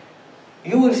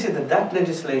 you will see that that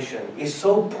legislation is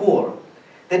so poor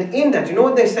that in that, you know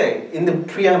what they say in the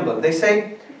preamble? They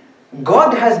say,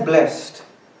 God has blessed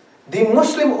the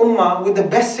Muslim Ummah with the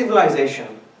best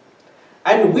civilization.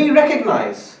 And we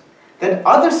recognize that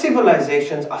other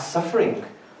civilizations are suffering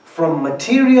from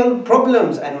material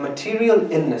problems and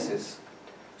material illnesses.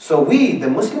 So we, the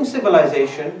Muslim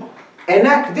civilization,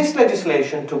 enact this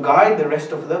legislation to guide the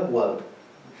rest of the world.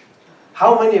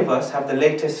 How many of us have the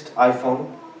latest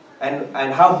iPhone?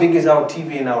 And how big is our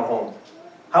TV in our home?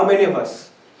 How many of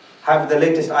us have the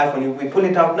latest iPhone? We pull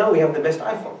it out now, we have the best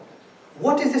iPhone.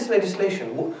 What is this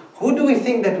legislation? Who do we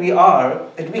think that we are,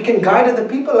 that we can guide other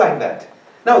people like that?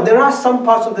 Now, there are some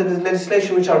parts of the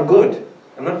legislation which are good.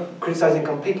 I'm not criticizing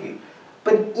completely.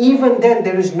 But even then,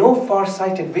 there is no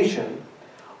far-sighted vision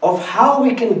of how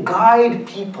we can guide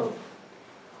people.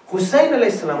 Hussein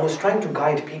al-Islam was trying to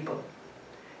guide people.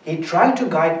 He tried to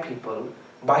guide people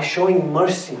by showing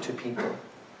mercy to people,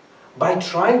 by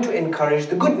trying to encourage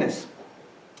the goodness.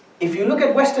 If you look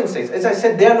at Western states, as I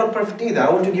said, they are not perfect either. I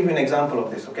want to give you an example of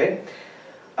this, okay?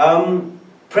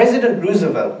 President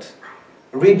Roosevelt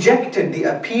rejected the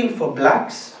appeal for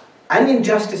blacks and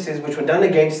injustices which were done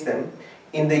against them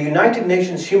in the United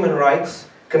Nations Human Rights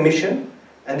Commission,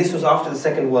 and this was after the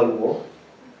Second World War.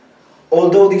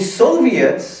 Although the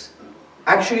Soviets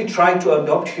actually tried to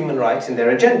adopt human rights in their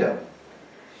agenda.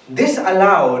 This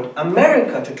allowed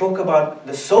America to talk about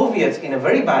the Soviets in a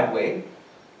very bad way,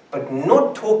 but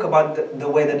not talk about the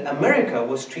way that America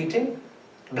was treating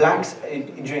blacks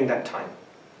during that time.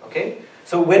 Okay?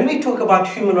 So when we talk about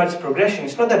human rights progression,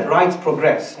 it's not that rights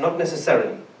progress, not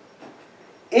necessarily.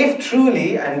 If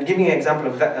truly, and giving an example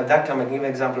of that, at that time I can give an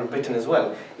example of Britain as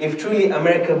well, if truly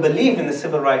America believed in the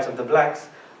civil rights of the blacks,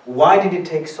 why did it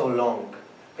take so long?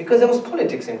 Because there was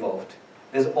politics involved.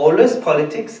 There's always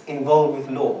politics involved with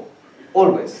law.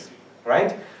 Always.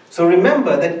 Right? So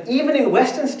remember that even in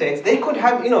Western states, they could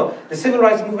have, the civil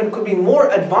rights movement could be more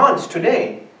advanced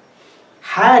today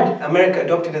had America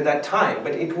adopted at that time.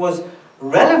 But it was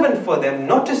relevant for them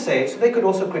not to say it, so they could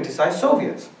also criticize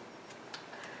Soviets.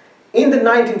 In the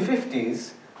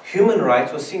 1950s, human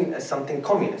rights was seen as something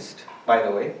communist, by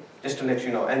the way, just to let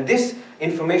you know. And this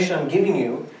information I'm giving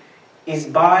you is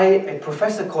by a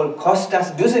professor called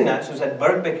Kostas Douzinas, who's at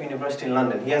Birkbeck University in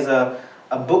London. He has a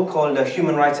book called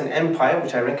Human Rights and Empire,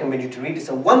 which I recommend you to read. It's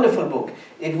a wonderful book.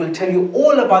 It will tell you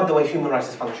all about the way human rights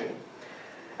is functioning.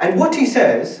 And what he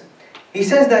says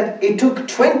that it took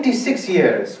 26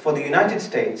 years for the United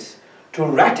States to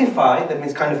ratify, that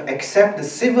means kind of accept the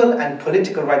Civil and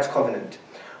Political Rights Covenant,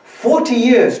 40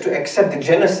 years to accept the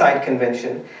Genocide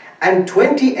Convention, and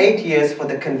 28 years for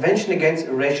the Convention Against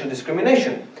Racial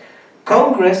Discrimination.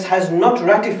 Congress has not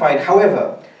ratified,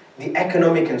 however, the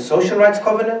Economic and Social Rights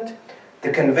Covenant, the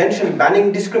Convention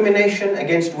banning discrimination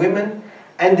against women,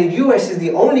 and the US is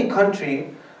the only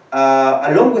country,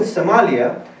 along with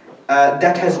Somalia,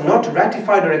 that has not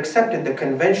ratified or accepted the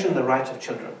Convention on the Rights of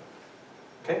Children.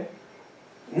 Okay?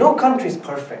 No country is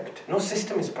perfect. No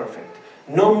system is perfect.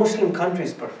 No Muslim country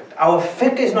is perfect. Our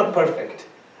fiqh is not perfect.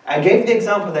 I gave the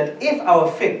example that if our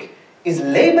fiqh is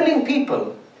labeling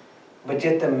people, but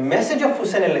yet the message of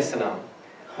Hussein alayhi salam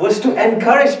was to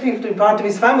encourage people to be part of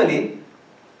his family,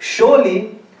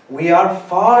 surely we are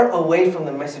far away from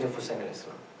the message of Hussein alayhi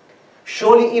salam.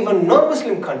 Surely even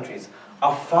non-Muslim countries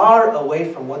are far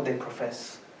away from what they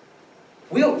profess.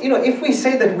 If we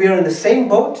say that we are in the same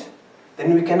boat,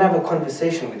 then we can have a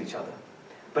conversation with each other.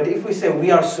 But if we say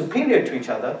we are superior to each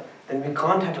other, then we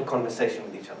can't have a conversation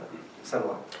with each other.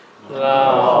 Salwa.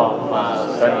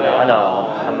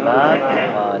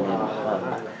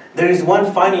 There is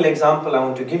one final example I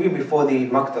want to give you before the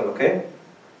Maktal, okay?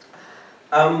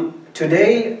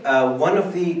 Today, one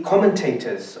of the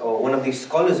commentators, or one of the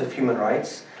scholars of human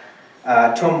rights,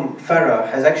 Tom Farrer,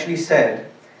 has actually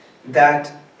said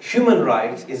that human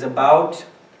rights is about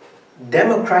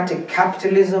democratic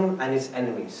capitalism and its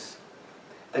enemies.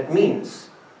 That means,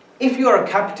 if you are a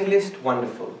capitalist,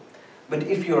 wonderful. But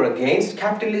if you're against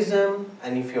capitalism,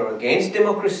 and if you're against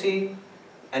democracy,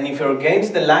 and if you're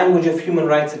against the language of human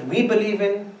rights that we believe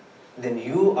in, then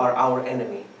you are our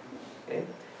enemy. Okay?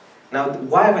 Now,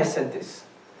 why have I said this?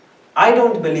 I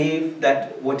don't believe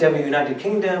that whatever United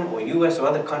Kingdom or US or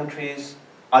other countries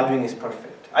are doing is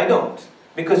perfect. I don't.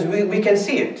 Because we can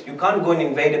see it. You can't go and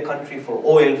invade a country for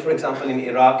oil, for example, in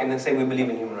Iraq, and then say we believe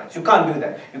in human rights. You can't do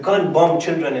that. You can't bomb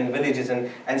children in villages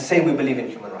and say we believe in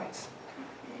human rights.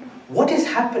 What is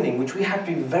happening, which we have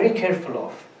to be very careful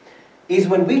of, is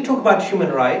when we talk about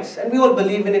human rights, and we all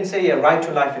believe in it, say, yeah, right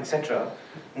to life, etc.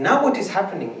 Now what is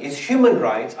happening is human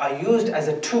rights are used as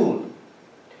a tool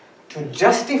to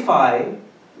justify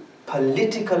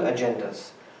political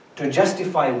agendas, to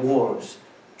justify wars,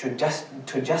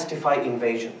 to justify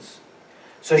invasions.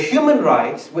 So human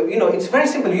rights, it's very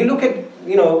simple. You look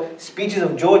at, speeches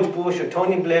of George Bush or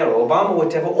Tony Blair or Obama,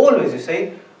 whatever, always you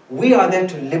say, we are there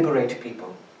to liberate people.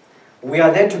 We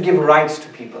are there to give rights to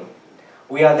people.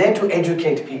 We are there to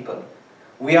educate people.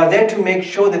 We are there to make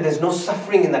sure that there's no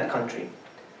suffering in that country.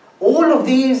 All of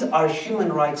these are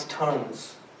human rights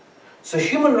terms. So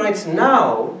human rights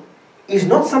now is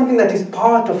not something that is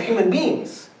part of human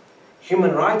beings.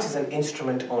 Human rights is an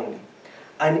instrument only.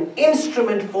 An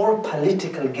instrument for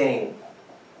political gain.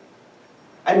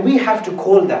 And we have to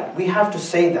call that. We have to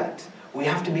say that. We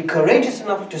have to be courageous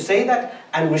enough to say that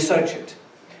and research it.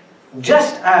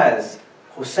 Just as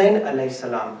Hussein alayhi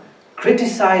salam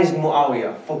criticized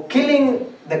Muawiyah for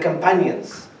killing the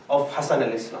companions of Hassan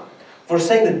alayhi salam, for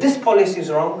saying that this policy is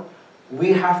wrong,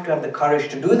 we have to have the courage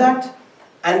to do that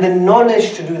and the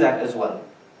knowledge to do that as well.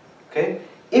 Okay?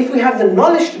 If we have the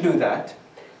knowledge to do that,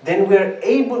 then we are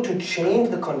able to change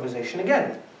the conversation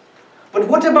again. But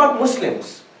what about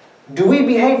Muslims? Do we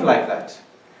behave like that?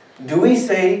 Do we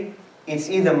say, it's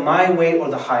either my way or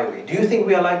the highway? Do you think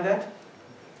we are like that?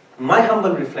 My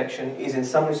humble reflection is in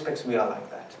some respects we are like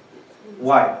that.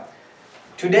 Why?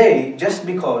 Today, just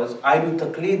because I do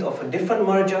taqleed of a different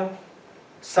marja,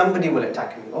 somebody will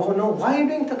attack me. Oh no, why are you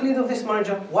doing taqleed of this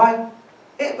marja? Why?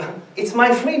 It's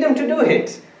my freedom to do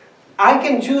it. I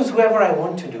can choose whoever I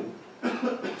want to do.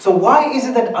 So why is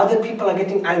it that other people are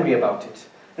getting angry about it?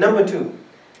 Number two,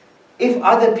 if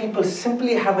other people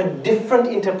simply have a different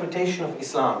interpretation of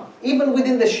Islam, even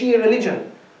within the Shia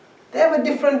religion, they have a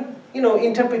different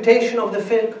interpretation of the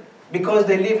fiqh because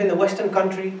they live in the Western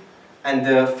country and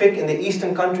the fiqh in the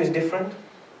Eastern country is different.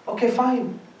 Okay,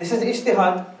 fine. This is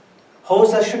ijtihad.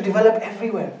 Hawza should develop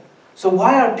everywhere. So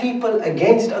why are people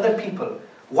against other people?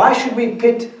 Why should we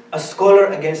pit a scholar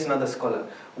against another scholar?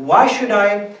 Why should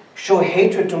I show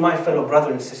hatred to my fellow brother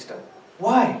and sister?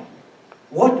 Why?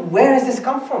 Where has this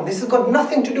come from? This has got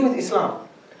nothing to do with Islam.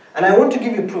 And I want to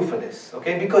give you proof of this,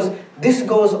 okay? Because this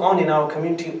goes on in our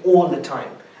community all the time.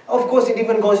 Of course, it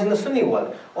even goes in the Sunni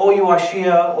world. Oh, you are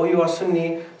Shia, or you are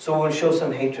Sunni, so we'll show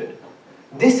some hatred.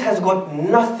 This has got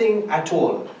nothing at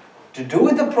all to do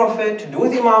with the Prophet, to do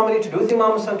with Imam Ali, to do with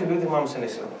Imam Hassan, to do with Imam Hassan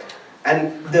Islam.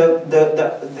 And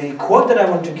the quote that I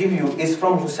want to give you is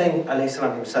from Hussein alayhi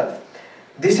salam himself.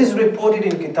 This is reported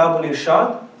in Kitab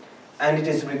al-Irshad, and it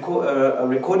is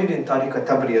recorded in Tariq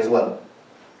al-Tabri as well.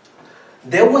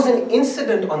 There was an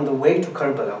incident on the way to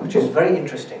Karbala, which is very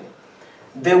interesting.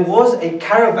 There was a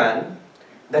caravan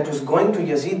that was going to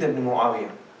Yazid ibn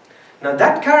Muawiyah. Now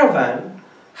that caravan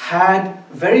had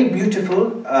very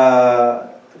beautiful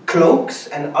cloaks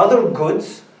and other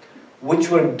goods which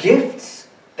were gifts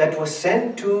that were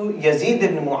sent to Yazid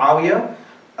ibn Muawiyah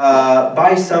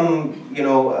by some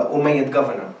Umayyad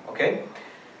governor. Okay?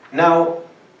 Now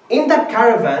in that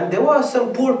caravan there were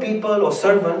some poor people or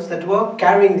servants that were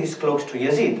carrying these cloaks to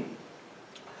Yazid.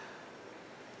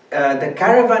 The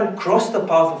caravan crossed the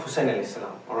path of Hussein alayhi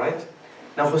salam, alright?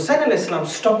 Now Hussein alayhi salam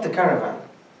stopped the caravan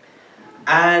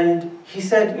And he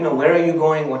said, you know, where are you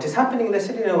going? What is happening? They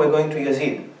said, you know, we're going to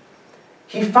Yazid.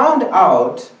 He found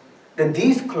out that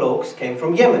these cloaks came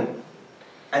from Yemen.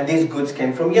 And these goods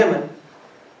came from Yemen.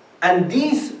 And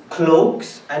these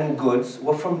cloaks and goods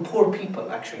were from poor people,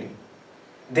 actually.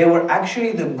 They were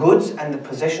actually the goods and the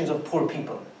possessions of poor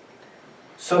people.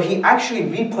 So he actually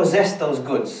repossessed those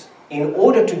goods in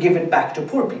order to give it back to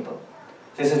poor people.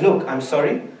 So he says, look, I'm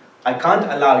sorry, I can't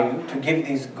allow you to give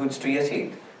these goods to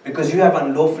Yazid because you have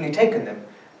unlawfully taken them.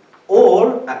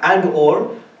 Or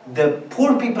the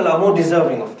poor people are more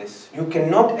deserving of this. You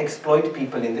cannot exploit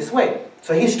people in this way.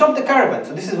 So he stopped the caravan.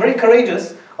 So this is very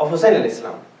courageous of Hussein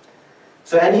al-Islam.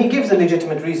 So, and he gives a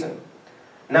legitimate reason.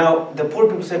 Now, the poor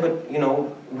people say, but, you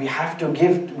know, we have to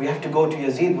go to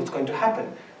Yazid, what's going to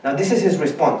happen? Now, this is his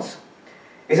response.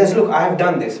 He says, look, I have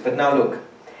done this, but now look,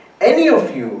 any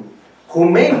of you who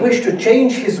may wish to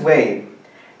change his way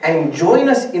and join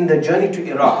us in the journey to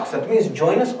Iraq, so that means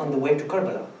join us on the way to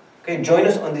Karbala, okay, join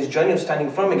us on this journey of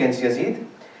standing firm against Yazid,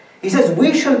 he says,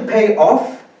 we shall pay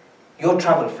off your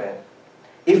travel fare.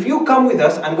 If you come with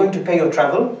us, I'm going to pay your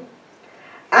travel,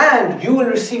 and you will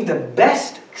receive the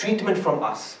best treatment from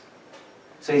us.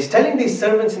 So he's telling these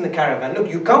servants in the caravan, look,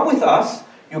 you come with us,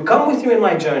 you come with me in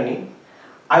my journey,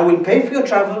 I will pay for your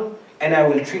travel, and I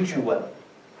will treat you well.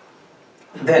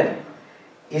 Then,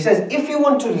 he says, if you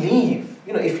want to leave,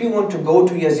 you know, if you want to go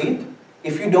to Yazid,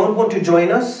 if you don't want to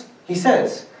join us, he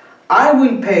says, I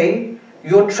will pay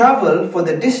your travel for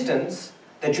the distance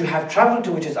that you have traveled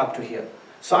to, which is up to here.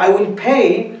 So I will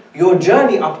pay your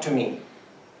journey up to me.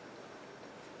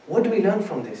 What do we learn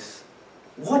from this?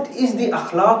 What is the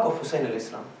akhlaq of Hussein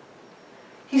al-Islam?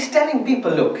 He's telling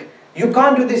people, look, you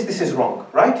can't do this, this is wrong,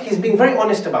 right? He's being very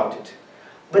honest about it.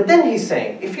 But then he's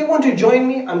saying, if you want to join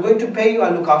me, I'm going to pay you,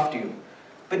 I'll look after you.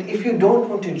 But if you don't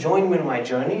want to join me in my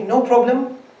journey, no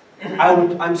problem.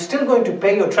 I'm still going to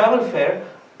pay your travel fare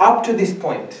up to this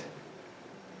point.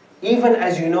 Even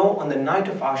as you know, on the night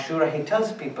of Ashura, he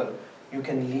tells people, you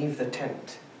can leave the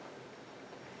tent.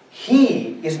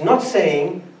 He is not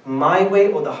saying my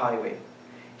way or the highway.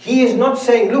 He is not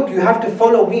saying, look, you have to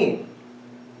follow me.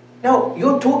 No,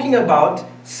 you're talking about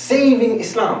saving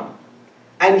Islam.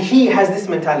 And he has this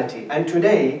mentality. And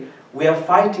today, we are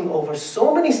fighting over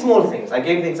so many small things. I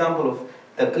gave the example of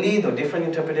taqleed or different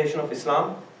interpretation of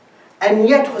Islam. And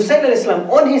yet, Hussein al-Islam,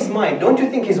 on his mind, don't you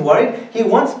think he's worried? He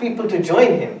wants people to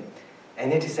join him.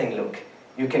 And yet he's saying, look,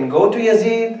 you can go to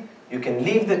Yazid, you can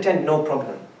leave the tent, no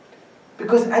problem.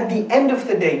 Because at the end of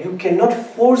the day, you cannot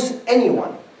force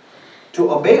anyone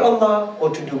to obey Allah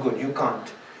or to do good. You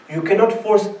can't. You cannot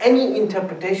force any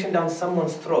interpretation down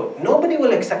someone's throat. Nobody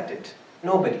will accept it.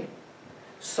 Nobody.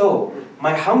 So,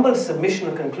 my humble submission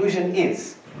and conclusion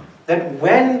is that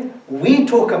when we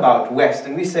talk about West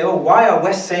and we say, oh, why are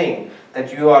West saying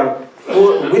that you are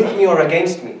with me or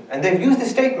against me? And they've used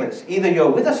these statements, either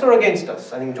you're with us or against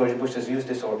us. I think George Bush has used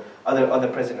this, or other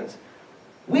presidents.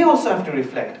 We also have to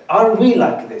reflect, are we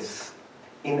like this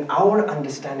in our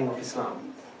understanding of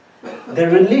Islam? The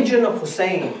religion of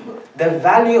Hussein, the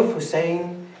value of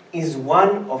Hussein is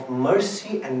one of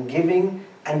mercy and giving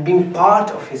and being part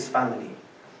of his family.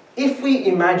 If we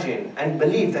imagine and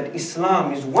believe that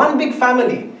Islam is one big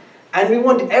family and we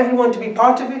want everyone to be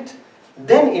part of it,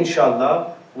 then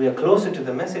inshallah we are closer to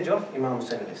the message of Imam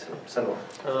Hussein al-Islam.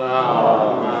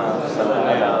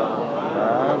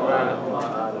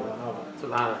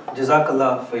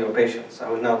 Jazakallah for your patience. I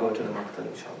will now go to the maqtal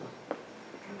inshallah.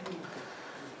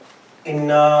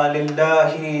 Inna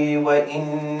lillahi wa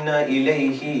inna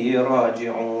ilayhi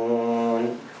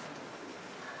raji'un.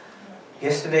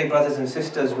 Yesterday, brothers and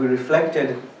sisters, we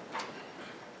reflected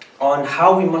on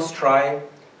how we must try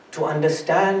to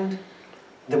understand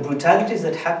the brutalities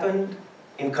that happened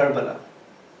in Karbala.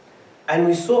 And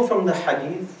we saw from the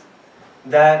hadith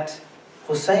that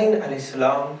Hussein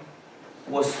al-Islam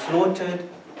was slaughtered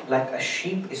like a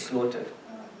sheep is slaughtered.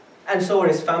 And so were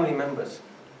his family members.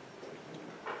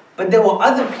 But there were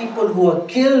other people who were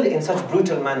killed in such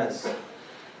brutal manners.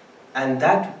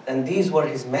 And these were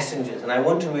his messengers. And I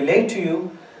want to relate to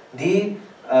you the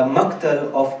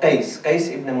maqtal of Qais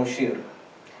ibn Mushir.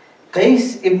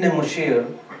 Qais ibn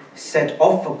Mushir set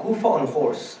off for Kufa on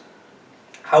horse.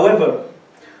 However,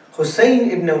 Hussein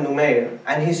ibn Numayr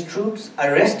and his troops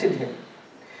arrested him.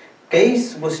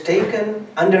 Qais was taken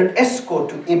under escort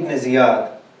to Ibn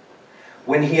Ziyad.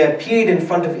 When he appeared in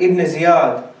front of Ibn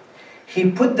Ziyad, he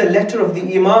put the letter of the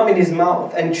Imam in his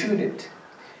mouth and chewed it.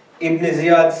 Ibn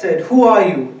Ziyad said, "Who are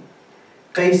you?"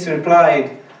 Qais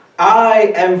replied,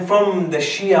 "I am from the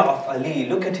Shia of Ali."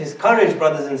 Look at his courage,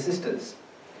 brothers and sisters.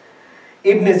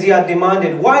 Ibn Ziyad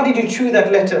demanded, "Why did you chew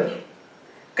that letter?"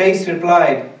 Qais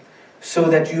replied, so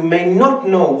that you may not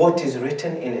know what is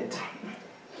written in it.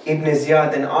 Ibn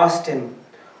Ziyad then asked him,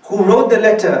 who wrote the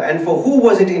letter and for who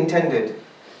was it intended?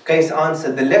 Qais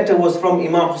answered, the letter was from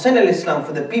Imam Hussein al-Islam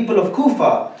for the people of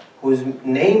Kufa, whose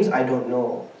names I don't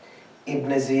know. Ibn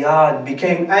Ziyad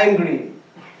became angry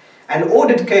and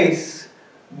ordered Qais,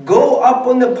 go up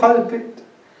on the pulpit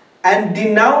and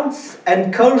denounce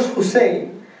and curse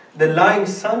Hussein, the lying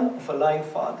son of a lying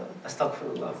father.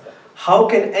 Astaghfirullah. How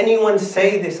can anyone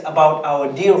say this about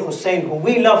our dear Hussein, who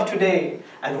we love today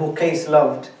and who Qais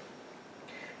loved?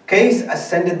 Qais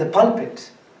ascended the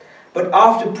pulpit, but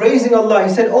after praising Allah,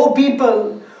 he said, O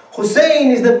people,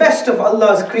 Hussein is the best of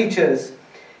Allah's creatures.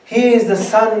 He is the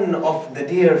son of the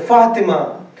dear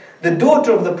Fatima, the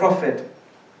daughter of the Prophet.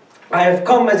 I have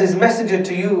come as his messenger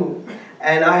to you,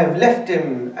 and I have left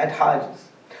him at Hajj.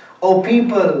 O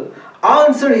people,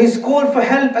 answer his call for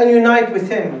help and unite with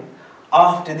him.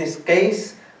 After this,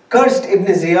 Qais cursed Ibn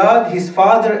Ziyad, his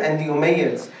father, and the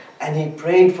Umayyads, and he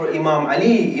prayed for Imam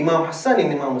Ali, Imam Hassan,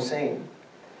 and Imam Hussein.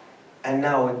 And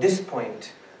now at this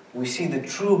point, we see the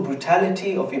true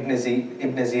brutality of Ibn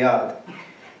Ziyad.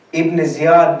 Ibn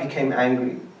Ziyad became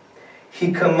angry.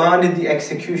 He commanded the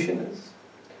executioners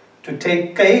to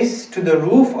take Qais to the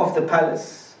roof of the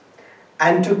palace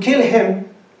and to kill him,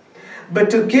 but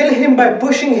to kill him by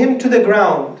pushing him to the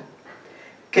ground.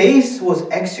 Qais was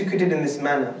executed in this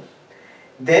manner.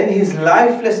 Then his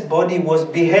lifeless body was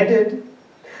beheaded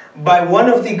by one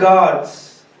of the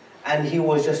guards, and he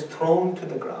was just thrown to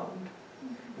the ground.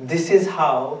 This is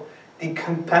how the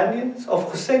companions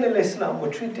of Hussein al-Islam were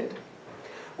treated.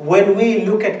 When we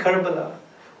look at Karbala,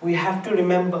 we have to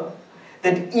remember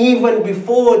that even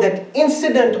before that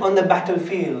incident on the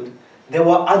battlefield, there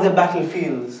were other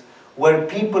battlefields where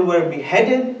people were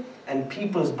beheaded and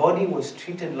people's body was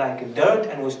treated like dirt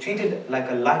and was treated like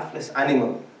a lifeless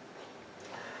animal.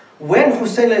 When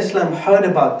Hussein al-Islam heard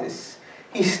about this,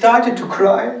 he started to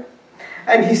cry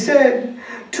and he said,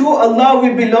 to Allah we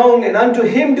belong and unto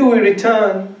Him do we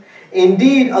return.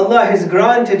 Indeed, Allah has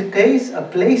granted Qais a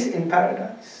place in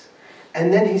paradise.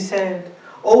 And then he said,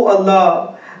 O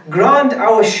Allah, grant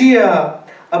our Shia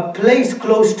a place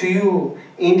close to you.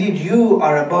 Indeed, you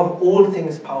are above all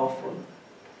things powerful.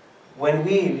 When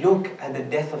we look at the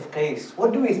death of Qais,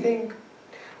 what do we think?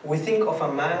 We think of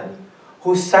a man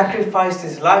who sacrificed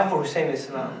his life for Hussein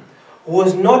al-Islam, who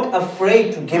was not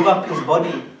afraid to give up his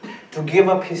body, to give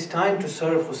up his time to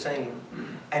serve Hussein.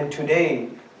 And today,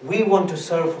 we want to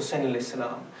serve Hussein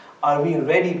al-Islam. Are we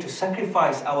ready to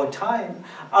sacrifice our time?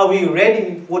 Are we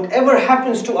ready, whatever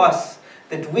happens to us,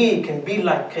 that we can be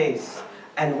like Qais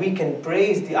and we can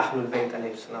praise the Ahlul Bayt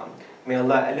alayhi salam? May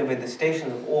Allah elevate the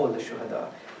station of all the shuhada.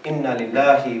 Inna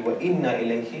lillahi wa inna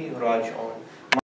ilayhi raji'un.